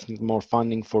is definitely more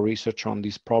funding for research on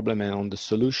this problem and on the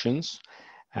solutions.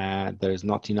 There is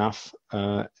not enough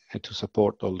to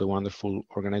support all the wonderful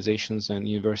organizations and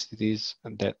universities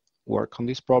that work on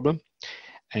this problem.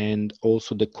 And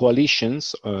also the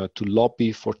coalitions to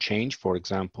lobby for change, for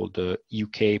example, the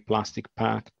UK Plastics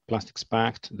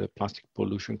Pact, the Plastic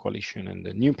Pollution Coalition, and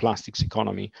the New Plastics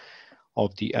Economy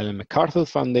of the Ellen MacArthur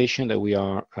Foundation that we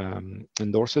are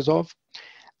endorsers of.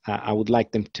 I would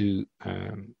like them to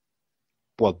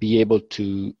be able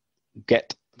to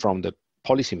get from the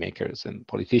policymakers and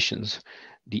politicians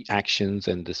the actions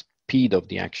and the speed of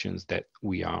the actions that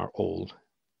we are all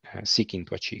seeking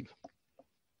to achieve.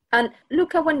 And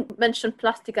Luca, when you mentioned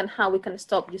plastic and how we can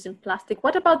stop using plastic,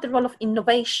 what about the role of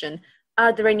innovation?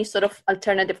 Are there any sort of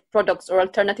alternative products or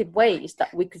alternative ways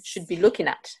that we should be looking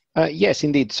at? Yes,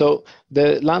 indeed. So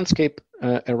the landscape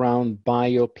around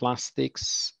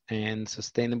bioplastics and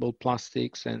sustainable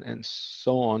plastics and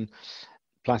so on,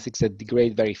 plastics that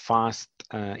degrade very fast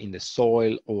in the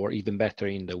soil, or even better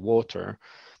in the water.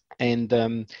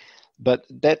 And but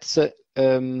that's the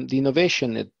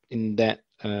innovation in that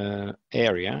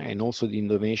area, and also the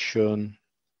innovation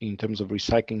in terms of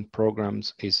recycling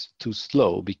programs is too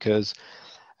slow, because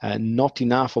not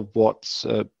enough of what's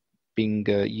being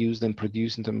used and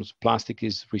produced in terms of plastic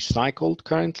is recycled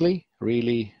currently,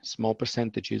 really small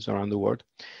percentages around the world.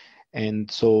 And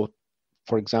so,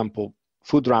 for example,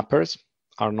 food wrappers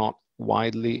are not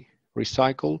widely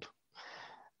recycled,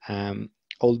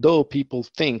 although people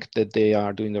think that they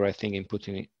are doing the right thing in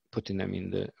putting them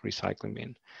in the recycling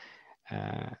bin.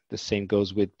 The same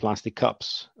goes with plastic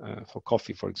cups for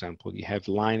coffee, for example. You have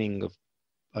lining of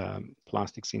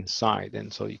plastics inside,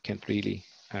 and so you can't really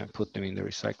put them in the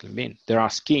recycling bin. There are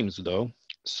schemes though.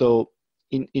 So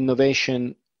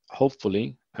innovation,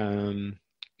 hopefully,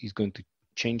 is going to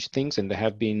change things. And there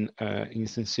have been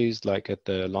instances like at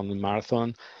the London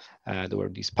Marathon, there were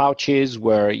these pouches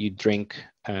where you drink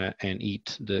and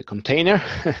eat the container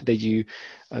that you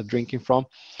are drinking from.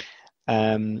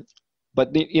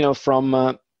 But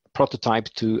from prototype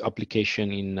to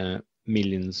application in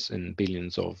millions and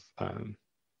billions of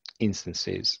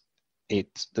instances,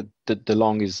 it's the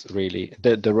long is really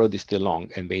the road is still long,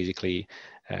 and basically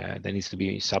there needs to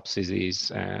be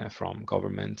subsidies from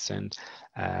governments and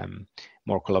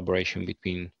more collaboration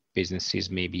between businesses,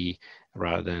 maybe,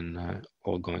 rather than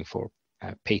all going for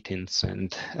patents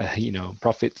and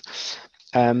profits.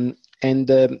 And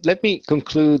let me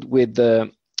conclude with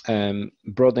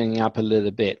broadening up a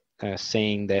little bit,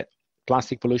 saying that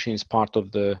plastic pollution is part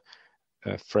of the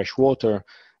freshwater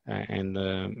and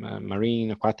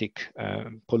marine aquatic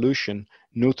pollution.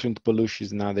 Nutrient pollution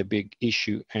is another big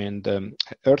issue, and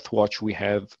at Earthwatch we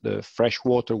have the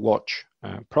Freshwater Watch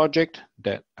project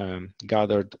that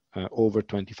gathered over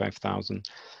 25,000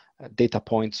 data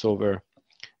points over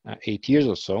 8 years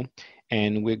or so,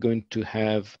 and we're going to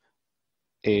have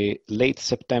a late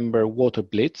September water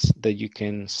blitz that you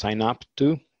can sign up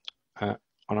to on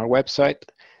our website,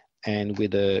 and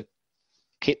with a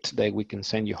kit that we can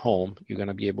send you home, you're going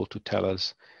to be able to tell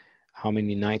us how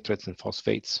many nitrates and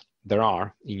phosphates there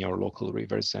are in your local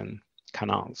rivers and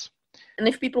canals. And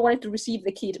if people wanted to receive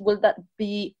the kit, will that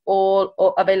be all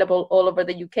available all over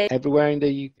the UK? Everywhere in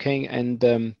the UK,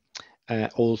 and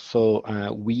also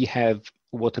we have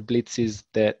water blitzes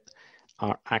that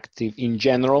are active in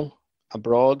general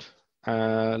abroad,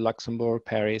 Luxembourg,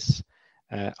 Paris,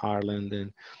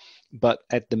 Ireland, but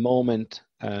at the moment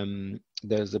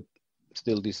there's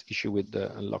still this issue with the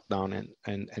lockdown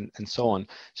and so on.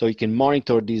 So you can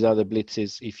monitor these other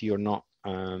blitzes if you're not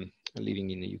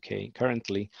living in the UK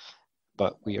currently,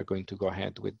 but we are going to go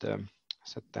ahead with the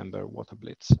September water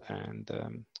blitz, and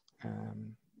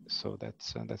so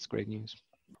that's great news.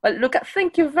 Well, Luca,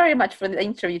 thank you very much for the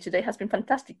interview today. It has been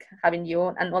fantastic having you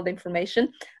on and all the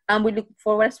information. And we look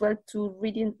forward as well to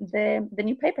reading the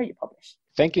new paper you published.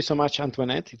 Thank you so much,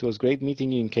 Antoinette. It was great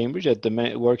meeting you in Cambridge at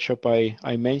the workshop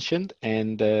I mentioned.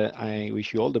 And I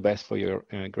wish you all the best for your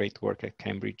great work at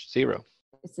Cambridge Zero.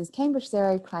 This is Cambridge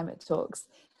Zero Climate Talks.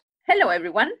 Hello,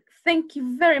 everyone. Thank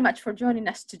you very much for joining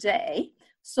us today.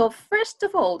 So first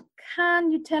of all, can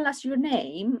you tell us your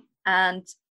name and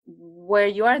where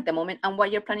you are at the moment and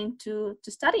what you're planning to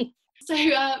study? So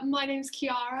my name's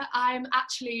Kiara. I'm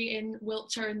actually in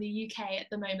Wiltshire in the UK at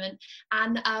the moment,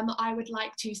 and I would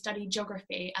like to study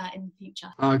geography in the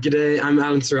future. G'day, I'm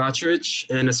Alan Siratrich,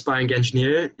 an aspiring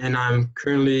engineer, and I'm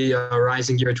currently a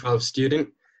rising Year 12 student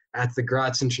at the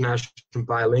Graz International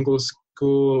Bilingual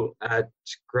School at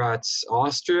Graz,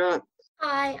 Austria.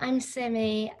 Hi, I'm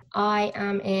Simi. I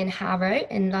am in Harrow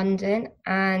in London,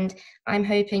 and I'm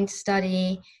hoping to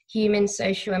study human,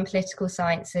 social and political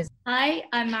sciences. Hi,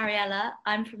 I'm Mariella.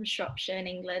 I'm from Shropshire in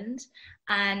England,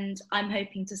 and I'm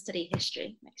hoping to study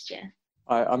history next year.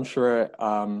 Hi, I'm Sheree.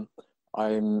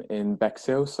 I'm in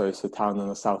Bexhill, so it's a town on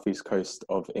the southeast coast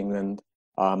of England.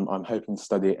 I'm hoping to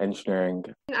study engineering.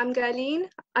 I'm Galeen.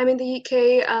 I'm in the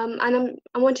UK, and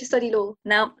I want to study law.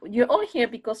 Now, you're all here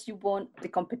because you won the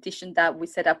competition that we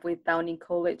set up with Downing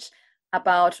College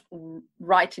about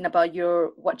writing about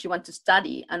what you want to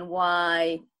study and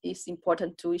why it's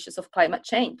important to issues of climate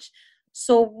change.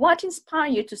 So what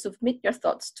inspired you to submit your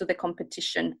thoughts to the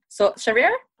competition? So,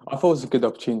 Sharir? I thought it was a good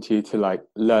opportunity to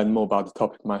learn more about the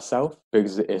topic myself,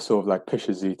 because it sort of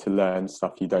pushes you to learn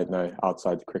stuff you don't know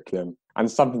outside the curriculum. And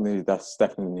something that's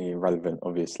definitely relevant,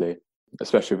 obviously,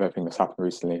 especially with everything that's happened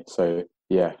recently. So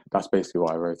yeah, that's basically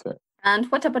why I wrote it. And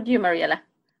what about you, Mariella?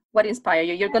 What inspired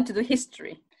you? You're going to do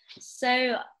history.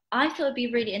 So I thought it'd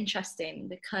be really interesting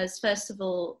because, first of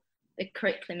all, the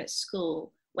curriculum at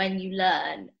school, when you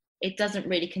learn, it doesn't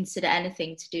really consider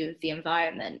anything to do with the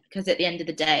environment, because at the end of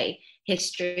the day,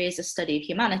 history is a study of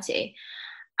humanity.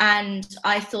 And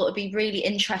I thought it'd be really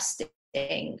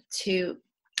interesting to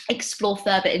explore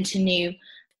further into new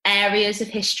areas of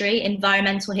history,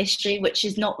 environmental history, which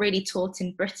is not really taught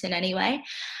in Britain anyway.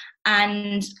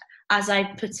 And as I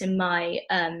put in my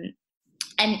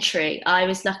entry, I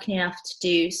was lucky enough to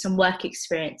do some work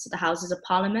experience at the Houses of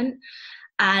Parliament,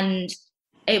 and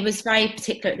it was very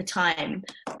particular at the time,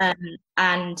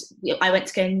 and I went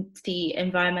to go into the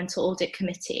Environmental Audit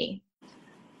Committee.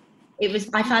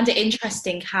 I found it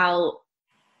interesting how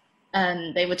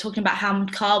they were talking about how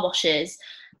car washes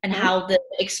and how the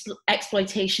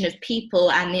exploitation of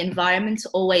people and the environment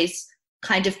are always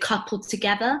kind of coupled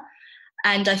together.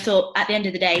 And I thought, at the end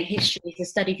of the day, history is a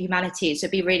study of humanity, so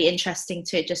it'd be really interesting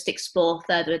to just explore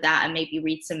further with that and maybe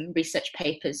read some research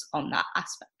papers on that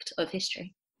aspect of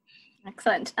history.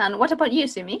 Excellent. And what about you,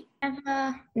 Simi?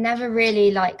 Never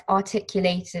really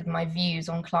articulated my views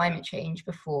on climate change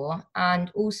before,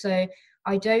 and also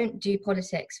I don't do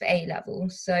politics for A-level,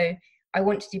 so I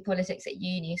want to do politics at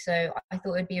uni, so I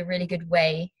thought it'd be a really good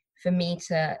way for me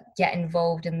to get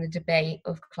involved in the debate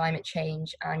of climate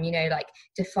change and,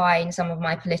 define some of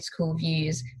my political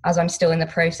views as I'm still in the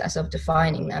process of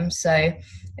defining them. So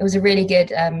it was a really good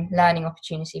learning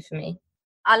opportunity for me.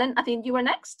 Alan, I think you were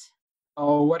next.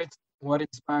 Oh, what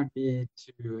inspired me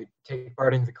to take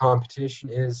part in the competition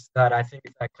is that I think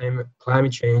that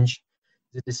climate change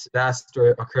is a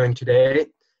disaster occurring today,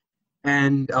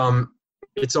 and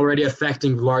it's already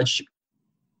affecting large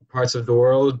parts of the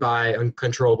world, by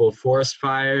uncontrollable forest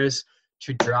fires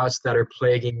to droughts that are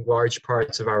plaguing large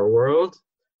parts of our world.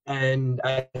 And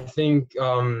I think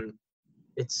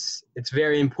it's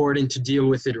very important to deal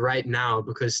with it right now,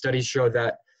 because studies show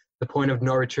that the point of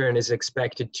no return is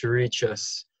expected to reach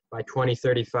us by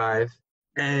 2035.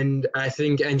 And I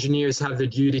think engineers have the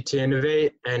duty to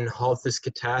innovate and halt this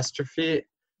catastrophe.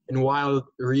 And while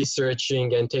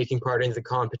researching and taking part in the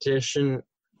competition,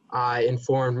 I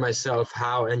informed myself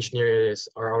how engineers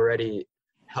are already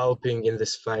helping in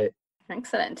this fight.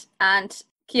 Excellent. And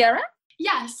Chiara?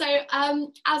 Yeah, so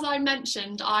as I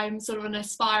mentioned, I'm sort of an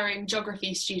aspiring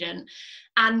geography student,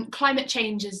 and climate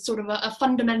change is sort of a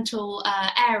fundamental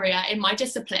area in my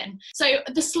discipline. So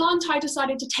the slant I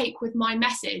decided to take with my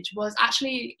message was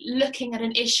actually looking at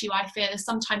an issue I feel is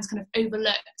sometimes kind of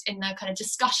overlooked in the kind of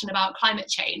discussion about climate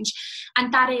change,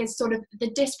 and that is sort of the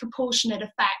disproportionate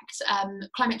effect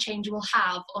climate change will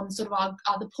have on sort of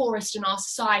the poorest in our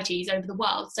societies over the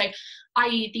world. So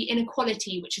i.e. the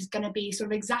inequality which is going to be sort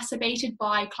of exacerbated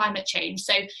by climate change.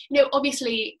 So,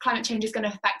 obviously climate change is going to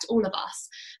affect all of us,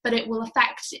 but it will affect,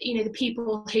 the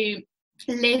people who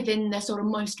live in the sort of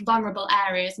most vulnerable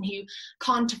areas and who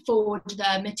can't afford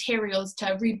the materials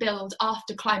to rebuild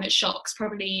after climate shocks,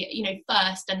 probably,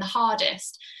 first and the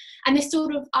hardest. And this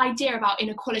sort of idea about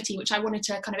inequality, which I wanted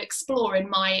to kind of explore in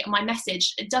my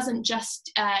message, it doesn't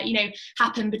just,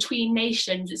 happen between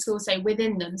nations, it's also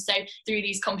within them. So through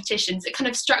these competitions, it kind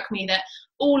of struck me that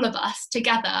all of us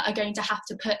together are going to have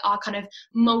to put our kind of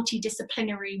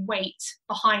multidisciplinary weight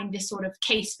behind this sort of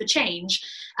case for change.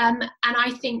 And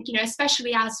I think,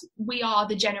 especially as we are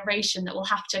the generation that will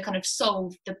have to kind of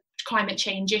solve the climate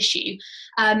change issue,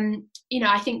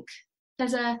 I think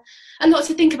there's a lot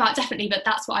to think about, definitely, but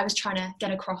that's what I was trying to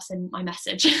get across in my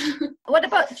message. What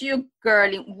about you,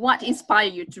 Girlie? What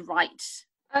inspired you to write?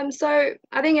 So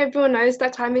I think everyone knows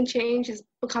that climate change is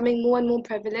becoming more and more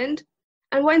prevalent.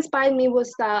 And what inspired me was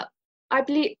that I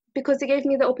believe, because it gave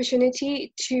me the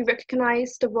opportunity to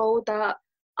recognize the role that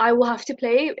I will have to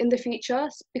play in the future,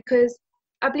 because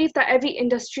I believe that every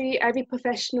industry, every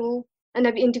professional, and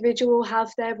every individual will have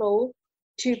their role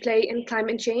to play in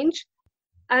climate change.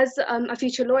 As a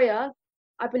future lawyer,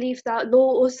 I believe that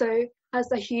law also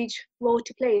has a huge role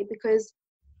to play, because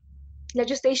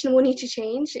legislation will need to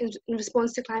change in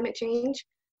response to climate change.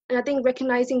 And I think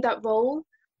recognizing that role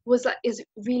is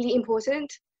really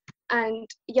important. And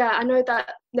yeah, I know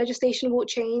that legislation will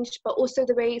change, but also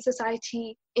the way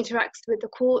society interacts with the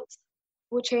courts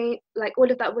will change, like all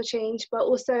of that will change. But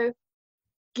also,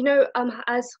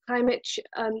 as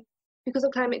because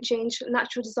of climate change,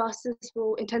 natural disasters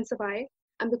will intensify.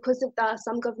 And because of that,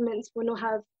 some governments will not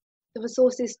have the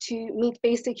resources to meet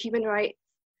basic human rights.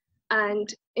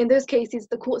 And in those cases,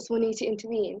 the courts will need to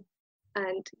intervene.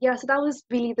 And yeah, so that was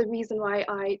really the reason why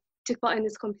I took part in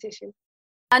this competition.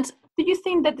 And do you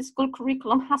think that the school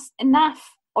curriculum has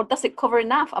enough, or does it cover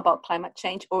enough about climate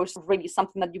change, or is it really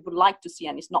something that you would like to see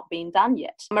and is not being done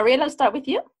yet? Mariela, I'll start with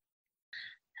you.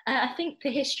 I think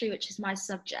the history, which is my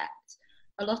subject,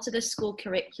 a lot of the school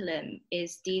curriculum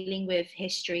is dealing with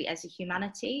history as a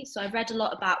humanity. So I've read a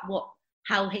lot about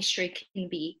how history can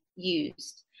be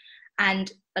used.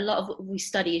 And a lot of what we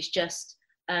study is just,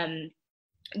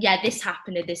 this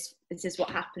happened, and this is what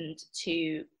happened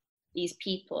to these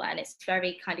people. And it's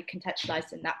very kind of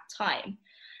contextualized in that time.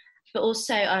 But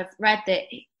also I've read that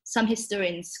some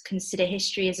historians consider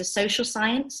history as a social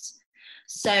science.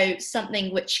 So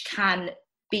something which can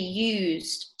be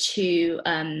used to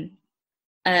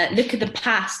look at the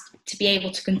past to be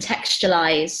able to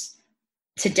contextualize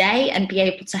today and be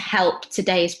able to help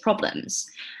today's problems.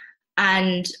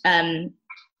 And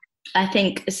I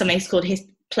think something's called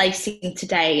placing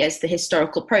today as the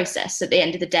historical process. At the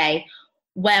end of the day,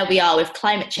 where we are with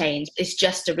climate change is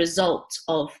just a result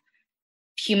of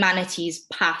humanity's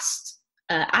past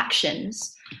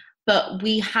actions, but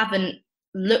we haven't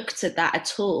looked at that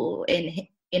at all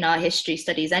in our history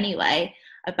studies anyway,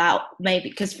 about maybe,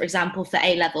 because for example for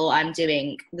A level I'm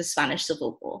doing the Spanish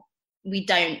Civil War. We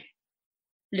don't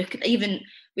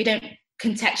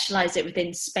contextualize it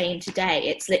within Spain today.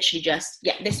 It's literally just,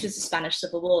 this was the Spanish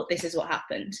Civil War, this is what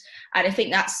happened. And I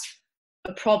think that's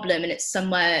a problem, and it's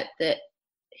somewhere that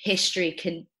history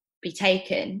can be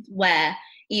taken, where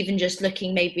even just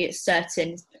looking maybe at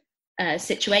certain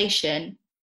situation,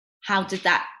 how did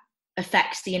that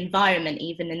affect the environment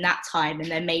even in that time,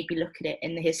 and then maybe look at it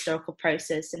in the historical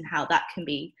process and how that can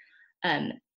be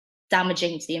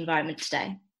damaging to the environment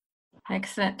today.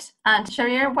 Excellent. And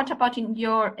Sharir, what about in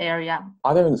your area?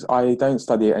 I don't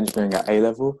study engineering at A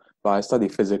level, but I study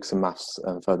physics and maths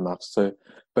and further maths. So,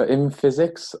 but in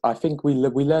physics, I think we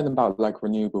learn about like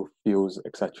renewable fuels,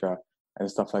 etc., and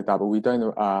stuff like that. But we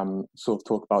don't sort of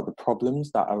talk about the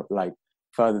problems that are like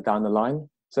further down the line.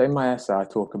 So in my essay, I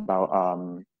talk about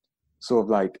sort of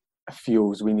like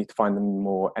fuels. We need to find a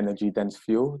more energy dense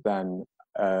fuel than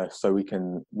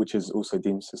which is also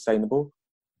deemed sustainable.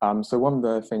 So one of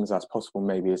the things that's possible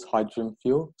maybe is hydrogen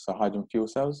fuel, so hydrogen fuel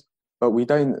cells. But we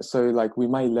don't, so like we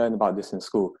may learn about this in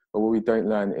school, but what we don't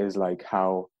learn is like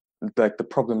how, like the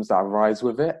problems that arise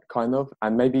with it, kind of,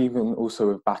 and maybe even also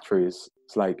with batteries.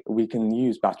 It's like we can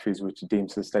use batteries which are deemed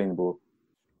sustainable,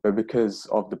 but because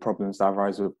of the problems that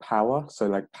arise with power, so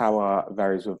like power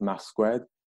varies with mass squared,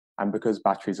 and because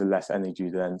batteries are less energy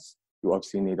dense, you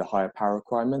obviously need a higher power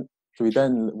requirement. So we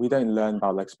don't learn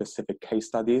about like specific case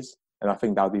studies, and I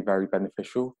think that would be very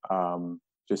beneficial,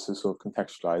 just to sort of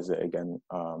contextualize it again.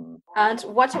 And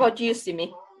what about you,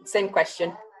 Simi? Same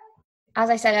question. As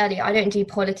I said earlier, I don't do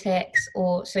politics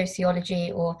or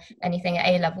sociology or anything at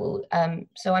A-level,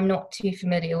 so I'm not too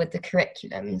familiar with the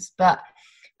curriculums. But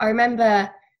I remember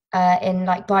in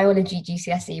like biology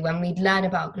GCSE, when we'd learn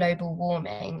about global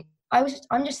warming,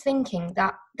 I'm just thinking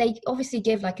that they obviously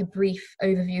give like a brief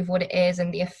overview of what it is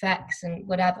and the effects and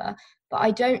whatever, but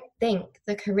I don't think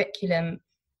the curriculum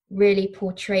really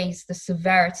portrays the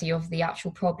severity of the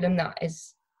actual problem that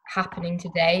is happening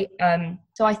today.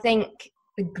 So I think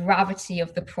the gravity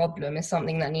of the problem is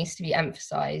something that needs to be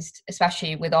emphasized,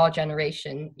 especially with our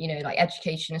generation. You know, like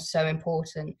education is so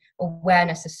important,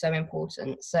 awareness is so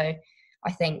important. So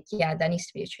I think, yeah, there needs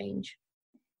to be a change.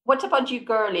 What about you,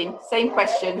 Gerlin? Same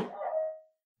question.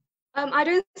 I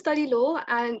don't study law,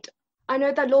 and I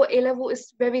know that law A-level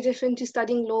is very different to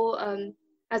studying law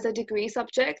as a degree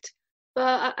subject.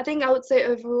 But I think I would say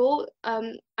overall,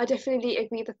 I definitely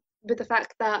agree with the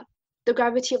fact that the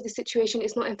gravity of the situation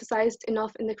is not emphasized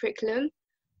enough in the curriculum,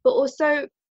 but also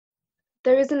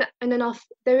there isn't enough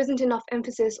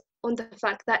emphasis on the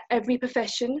fact that every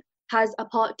profession has a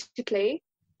part to play,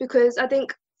 because I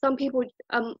think some people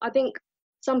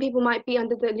might be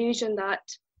under the illusion that,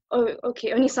 oh,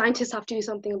 okay, only scientists have to do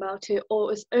something about it,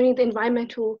 or it's only the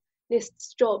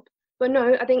environmentalist's job. But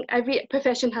no, I think every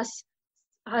profession has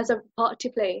a part to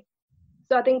play.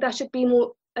 So I think that should be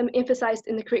more emphasized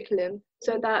in the curriculum,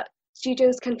 so that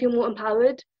students can feel more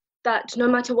empowered, that no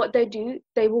matter what they do,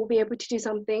 they will be able to do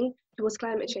something towards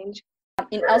climate change.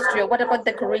 In Austria, what about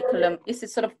the curriculum? Is it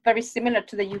sort of very similar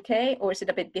to the UK, or is it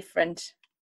a bit different?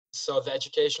 So the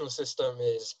educational system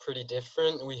is pretty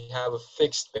different. We have a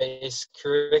fixed base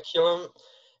curriculum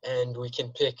and we can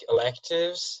pick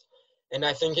electives. And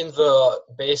I think in the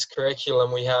base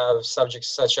curriculum, we have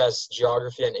subjects such as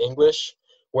geography and English,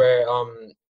 where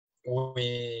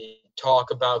we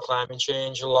talk about climate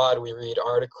change a lot, we read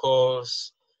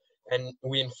articles, and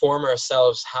we inform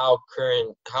ourselves how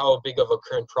big of a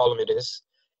current problem it is.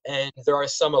 And there are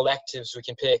some electives we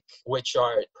can pick which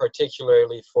are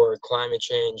particularly for climate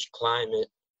change, climate.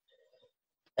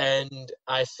 And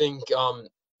I think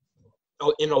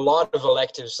in a lot of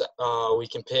electives we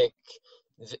can pick,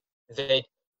 they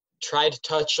try to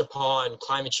touch upon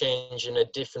climate change in a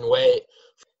different way.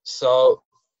 So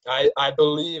I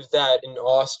believe that in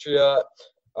Austria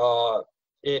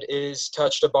it is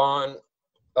touched upon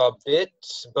a bit,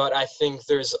 but I think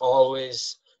there's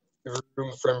always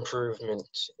room for improvement.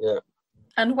 Yeah.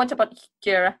 And what about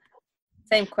Kira?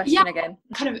 Same question again.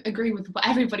 I kind of agree with what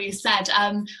everybody said.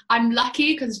 I'm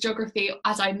lucky because geography,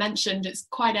 as I mentioned, it's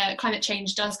quite climate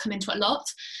change does come into it a lot,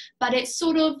 but it's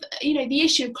sort of, the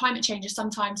issue of climate change is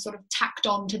sometimes sort of tacked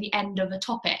on to the end of a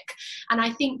topic. And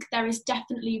I think there is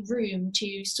definitely room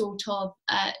to sort of,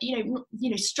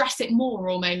 stress it more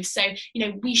almost. So,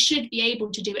 we should be able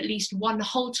to do at least one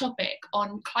whole topic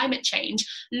on climate change,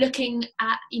 looking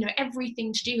at,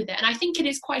 everything to do with it. And I think it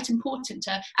is quite important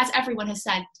to, as everyone has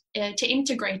said, to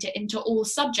integrate it into all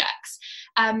subjects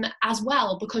as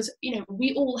well, because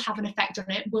we all have an effect on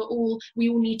it. We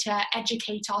all need to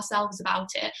educate ourselves about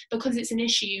it, because it's an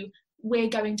issue we're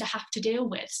going to have to deal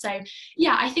with. So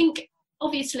yeah, I think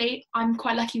obviously I'm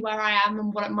quite lucky where I am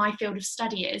and what my field of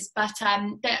study is, but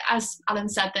as Alan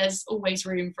said, there's always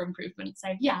room for improvement.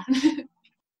 So yeah.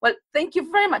 Well, thank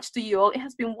you very much to you all. It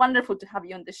has been wonderful to have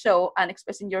you on the show and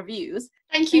expressing your views.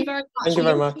 Thank you very much. Thank you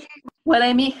very much. Well,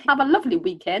 Amy, have a lovely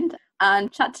weekend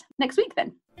and chat next week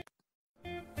then.